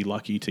might be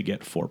lucky to get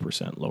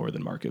 4% lower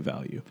than market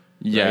value.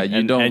 Yeah, right?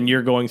 And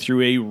you're going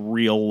through a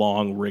real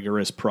long,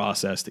 rigorous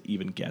process to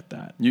even get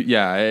that.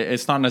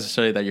 It's not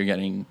necessarily that you're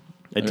getting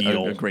a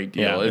deal, a great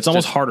deal. Yeah, it's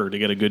almost harder to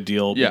get a good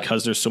deal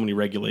because there's so many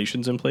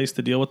regulations in place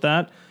to deal with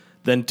that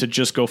than to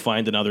just go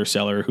find another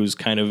seller who's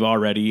kind of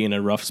already in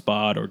a rough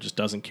spot or just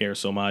doesn't care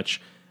so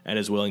much and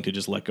is willing to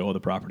just let go of the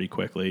property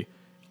quickly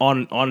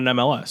on an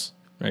MLS.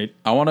 Right.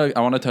 I want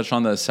to touch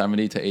on the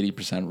 70 to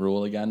 80%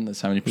 rule again. The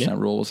 70%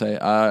 rule will say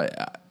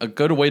a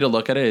good way to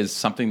look at it is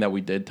something that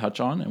we did touch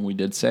on and we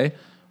did say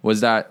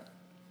was that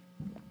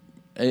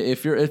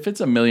if it's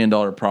 $1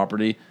 million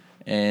property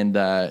and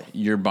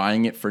you're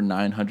buying it for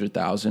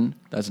 $900,000,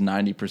 that's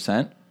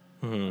 90%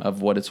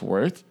 of what it's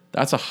worth.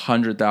 That's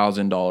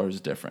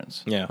 $100,000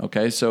 difference. Yeah.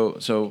 Okay.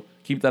 So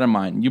keep that in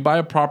mind. You buy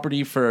a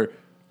property for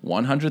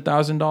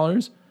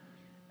 $100,000.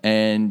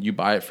 And you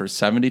buy it for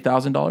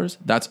 $70,000,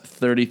 that's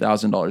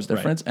 $30,000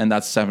 difference, and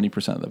that's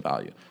 70% of the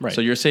value. Right. So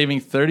you're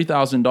saving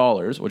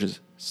 $30,000, which is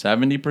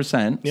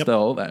 70%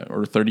 still,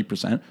 or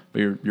 30%, but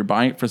you're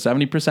buying it for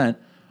 70%,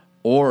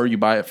 or you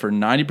buy it for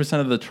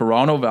 90% of the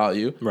Toronto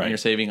value, and you're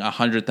saving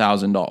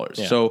 $100,000.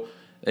 Yeah. So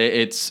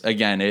it's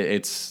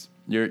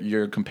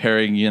you're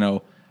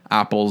comparing,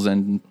 apples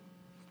and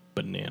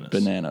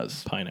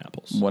bananas,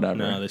 pineapples, whatever.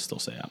 No, they still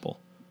say apple.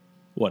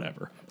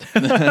 Whatever.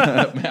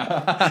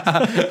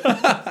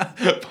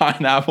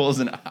 Pineapples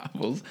and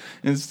apples.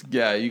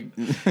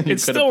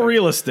 It's still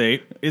real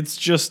estate. It's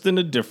just in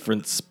a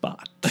different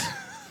spot.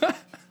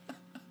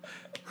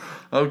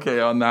 Okay,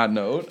 on that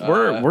note.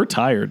 We're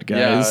tired,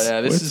 guys.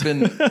 Yeah, this has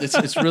been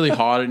it's really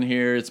hot in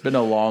here. It's been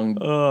a long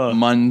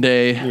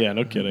Monday. Yeah,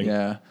 no kidding.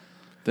 Yeah.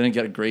 Didn't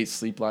get a great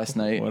sleep last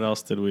night. What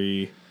else did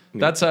we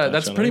That's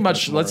pretty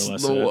much.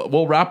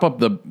 We'll wrap up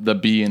the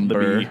B and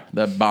Burr,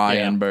 the buy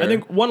and Burr. I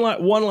think one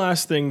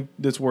last thing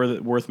that's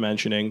worth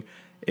mentioning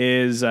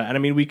is, and I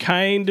mean we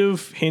kind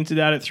of hinted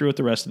at it throughout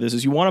the rest of this,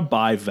 is you want to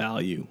buy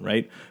value,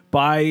 right?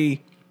 Buy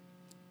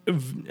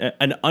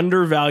an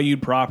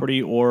undervalued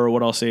property, or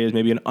what I'll say is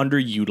maybe an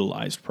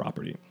underutilized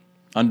property.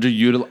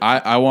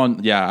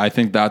 I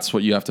think that's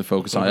what you have to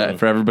focus on.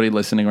 For everybody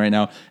listening right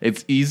now,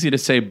 it's easy to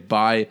say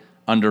buy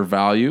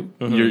undervalue.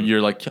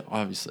 You're like,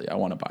 obviously I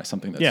want to buy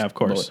something that's of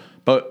course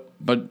lower.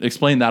 But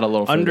explain that a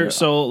little further.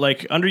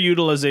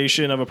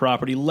 Underutilization of a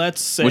property,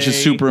 let's say, which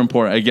is super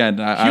important.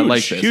 Again, I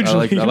like this. I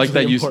like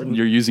that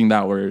you're using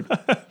that word.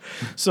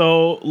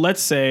 So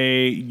let's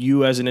say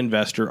you as an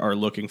investor are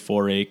looking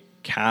for a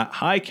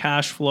high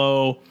cash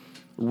flow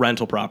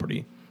rental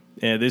property.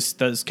 And this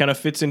kind of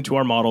fits into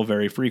our model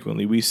very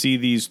frequently. We see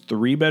these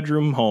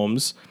 3-bedroom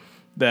homes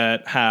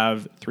that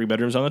have 3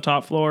 bedrooms on the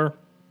top floor,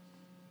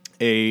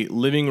 a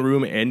living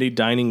room and a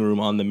dining room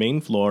on the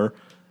main floor,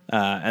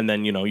 and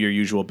then your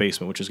usual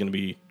basement, which is going to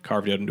be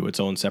carved out into its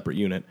own separate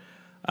unit.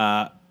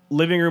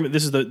 Living room.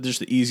 This is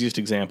just the easiest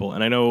example,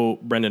 and I know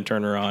Brendan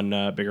Turner on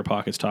Bigger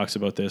Pockets talks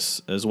about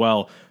this as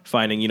well.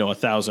 Finding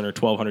 1,000 or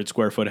 1,200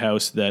 square foot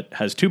house that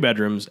has 2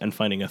 bedrooms and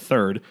finding a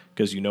third,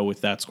 because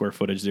with that square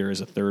footage there is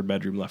a 3rd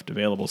bedroom left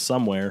available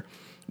somewhere.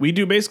 We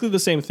do basically the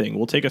same thing.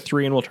 We'll take a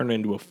 3 and we'll turn it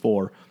into a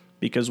 4,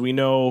 because we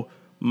know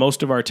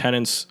most of our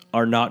tenants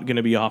are not going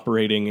to be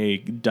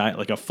operating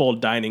like a full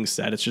dining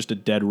set. It's just a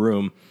dead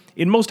room.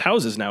 In most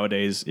houses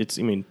nowadays,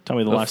 tell me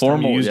the last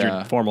time you used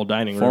your formal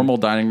dining room. Formal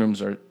dining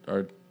rooms are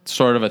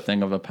sort of a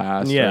thing of the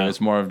past. Yeah.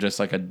 It's more of just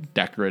like a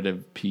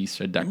decorative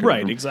piece, Right,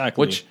 room, exactly.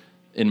 which,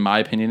 in my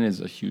opinion, is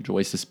a huge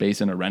waste of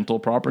space in a rental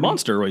property.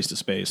 Monster waste of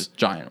space.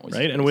 Giant waste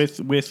right? of space.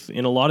 And with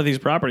in a lot of these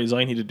properties, all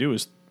you need to do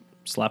is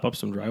slap up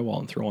some drywall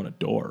and throw on a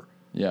door.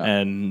 Yeah.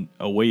 And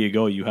away you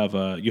go. You have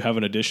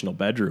an additional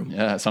bedroom.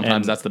 Yeah,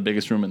 sometimes that's the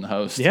biggest room in the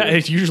house. Yeah, too.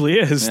 it usually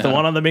is. The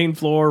one on the main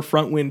floor,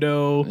 front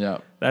window. Yeah.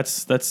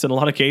 That's in a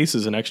lot of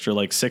cases an extra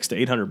like $600 to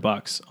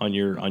 $800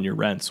 on your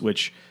rents,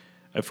 which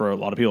for a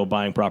lot of people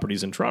buying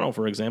properties in Toronto,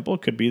 for example,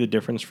 could be the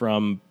difference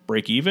from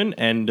break even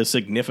and a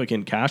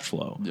significant cash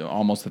flow.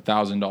 Almost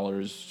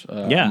 $1,000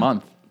 a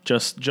month.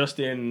 Just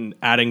in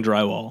adding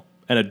drywall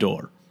and a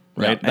door,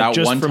 right? Yeah, that and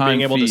just from one-time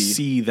being able to fee.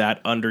 see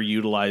that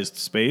underutilized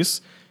space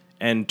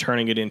and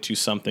turning it into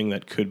something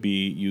that could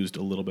be used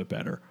a little bit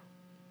better.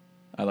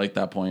 I like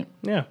that point.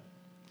 Yeah.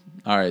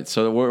 All right,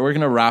 so we're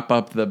gonna wrap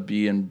up the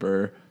B and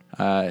Burr.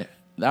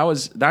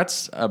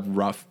 That's a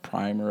rough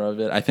primer of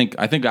it. I think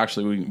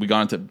actually we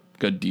got into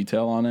good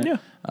detail on it. Yeah.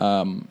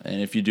 And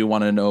if you do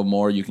want to know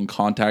more, you can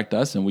contact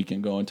us and we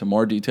can go into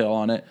more detail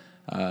on it.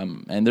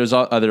 And there's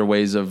other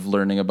ways of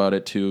learning about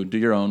it too. Do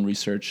your own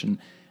research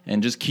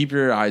and just keep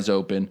your eyes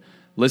open.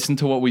 Listen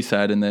to what we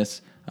said in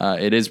this.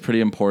 It is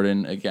pretty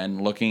important.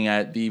 Again, looking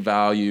at the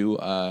value,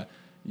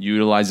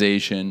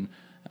 utilization,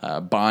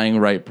 buying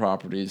right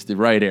properties, the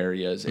right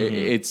areas.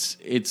 Mm-hmm.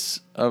 It's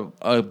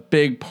a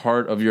big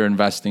part of your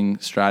investing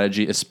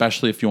strategy,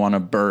 especially if you want to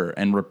burr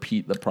and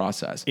repeat the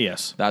process.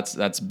 Yes.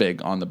 That's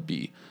big on the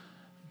B.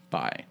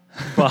 Buy.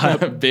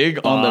 Big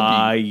on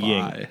the B.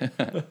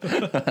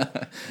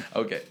 Buy.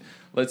 Okay.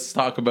 Let's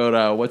talk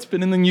about what's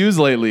been in the news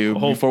lately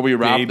before we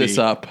wrap this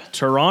up.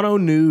 Toronto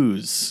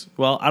news.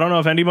 Well, I don't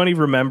know if anybody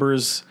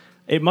remembers.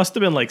 It must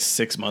have been like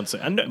 6 months.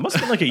 And it must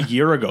have been like a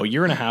year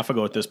and a half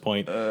ago at this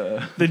point.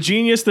 The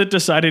genius that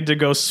decided to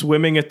go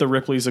swimming at the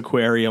Ripley's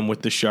Aquarium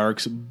with the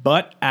sharks,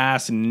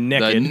 butt-ass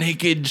naked. The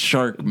naked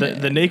shark man.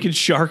 The naked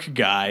shark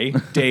guy,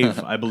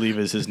 Dave, I believe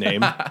is his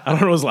name. I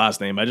don't know his last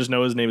name. I just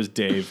know his name is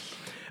Dave.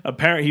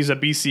 Apparently, he's a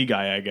BC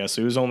guy, I guess.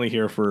 So he was only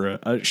here for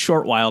a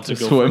short while to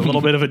go for a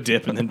little bit of a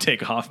dip and then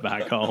take off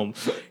back home.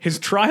 His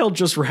trial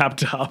just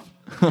wrapped up.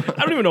 I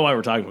don't even know why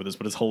we're talking about this,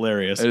 but it's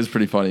hilarious. It is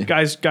pretty funny.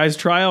 Guy's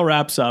trial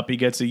wraps up. He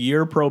gets a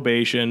year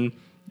probation.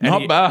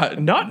 Not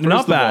bad. Not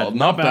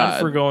bad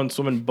for going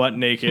swimming butt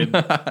naked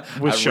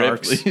with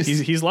sharks.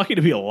 He's lucky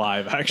to be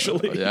alive,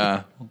 actually.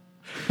 Yeah.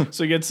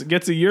 So he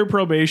gets a year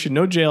probation,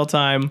 no jail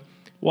time.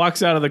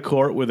 Walks out of the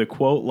court with a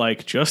quote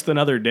like, "Just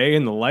another day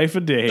in the life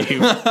of Dave."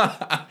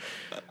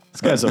 This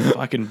guy's a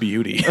fucking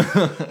beauty.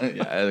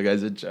 Yeah, the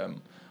guy's a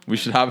gem. We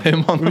should have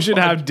him on. We should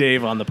have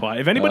Dave on the pod.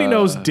 If anybody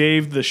knows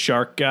Dave the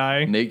shark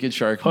guy, naked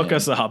shark, hook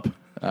us up.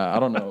 I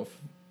don't know.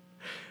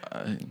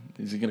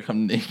 Is he gonna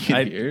come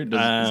naked here? Is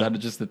that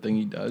just the thing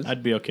he does?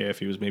 I'd be okay if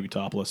he was maybe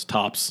topless.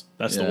 Tops.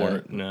 That's the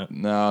word.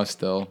 No,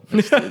 still,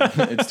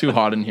 it's too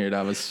hot in here to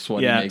have a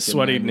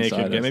sweaty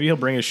naked. Maybe he'll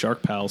bring his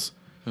shark pals.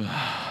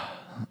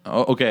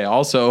 Oh, okay.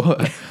 Also,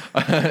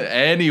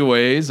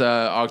 anyways,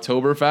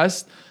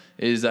 Oktoberfest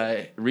is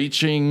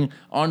reaching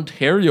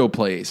Ontario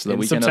Place the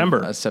weekend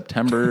of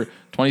September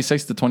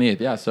 26th to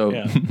 28th. Yeah, so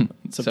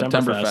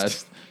September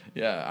Fest.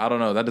 Yeah, I don't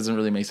know. That doesn't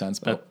really make sense,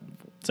 but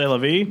c'est la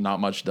vie. Not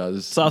much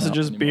does.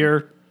 Sausages,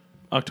 beer,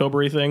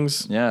 October-y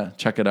things. Yeah,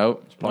 check it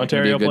out. It's probably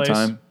Ontario be a good Place.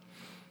 time.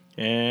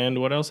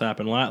 And what else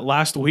happened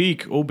last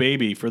week? Oh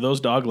baby, for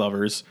those dog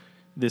lovers.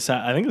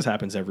 I think this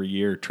happens every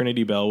year.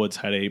 Trinity Bellwoods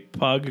had a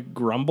pug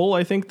grumble,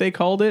 I think they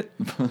called it.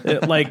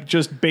 Like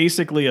just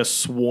basically a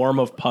swarm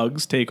of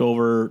pugs take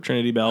over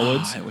Trinity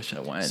Bellwoods. Oh, I wish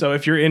I went. So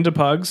if you're into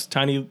pugs,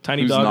 tiny Who's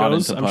doggos, not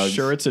into I'm pugs?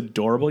 sure it's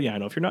adorable. Yeah, I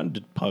know. If you're not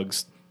into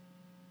pugs,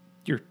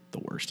 you're the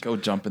worst. Go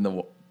jump in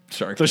the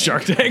shark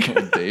tank.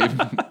 With Dave.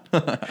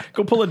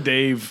 Go pull a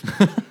Dave.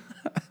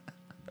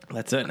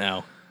 That's it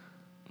now.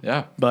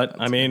 Yeah. But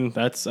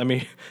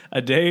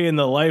a day in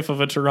the life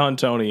of a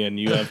Torontonian.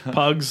 You have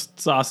pugs,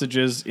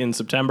 sausages in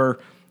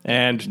September,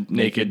 and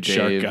naked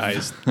shark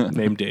guys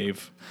named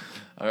Dave.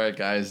 All right,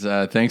 guys.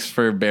 Thanks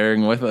for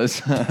bearing with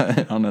us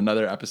on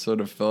another episode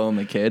of Phil and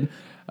the Kid.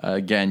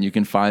 Again, you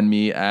can find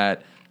me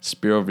at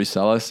Spiro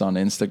Vriselis on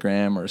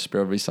Instagram or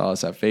Spiro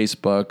Vriselis at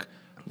Facebook,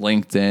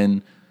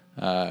 LinkedIn,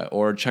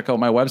 or check out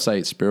my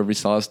website,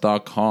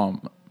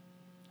 spirovriselis.com.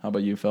 How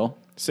about you, Phil?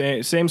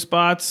 Same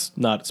spots,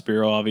 not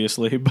Spiro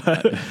obviously,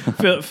 but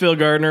Phil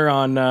Gardner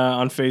on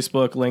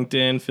Facebook,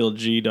 LinkedIn,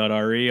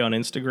 philg.re on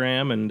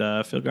Instagram, and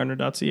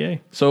philgardner.ca.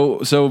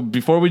 So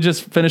before we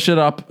just finish it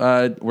up,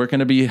 we're going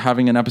to be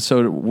having an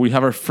episode. We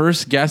have our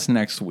first guest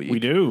next week. We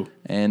do,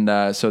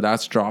 and so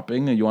that's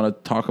dropping. You want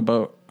to talk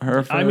about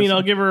her?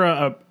 I'll give her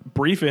a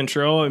brief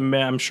intro.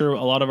 I'm sure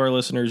a lot of our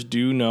listeners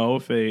do know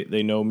if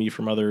they know me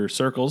from other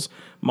circles.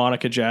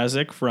 Monica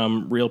Jazik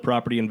from Real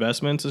Property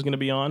Investments is going to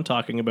be on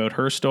talking about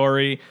her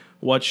story,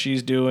 what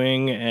she's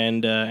doing,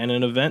 and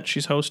an event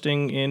she's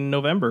hosting in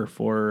November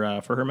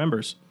for her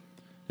members.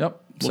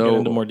 Yep. We'll get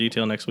into more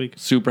detail next week.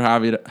 Super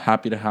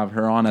happy to have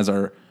her on as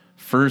our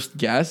first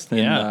guest.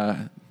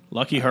 And,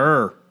 lucky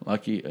her.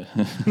 Lucky.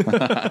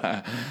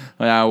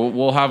 Yeah,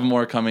 we'll have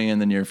more coming in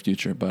the near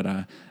future.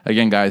 But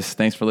again, guys,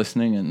 thanks for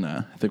listening, and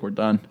I think we're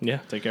done. Yeah,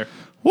 take care.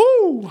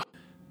 Woo!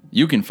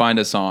 You can find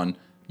us on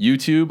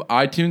YouTube,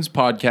 iTunes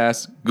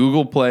Podcasts,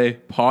 Google Play,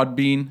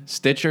 Podbean,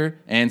 Stitcher,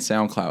 and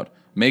SoundCloud.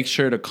 Make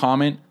sure to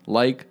comment,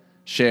 like,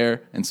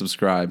 share, and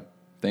subscribe.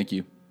 Thank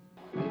you.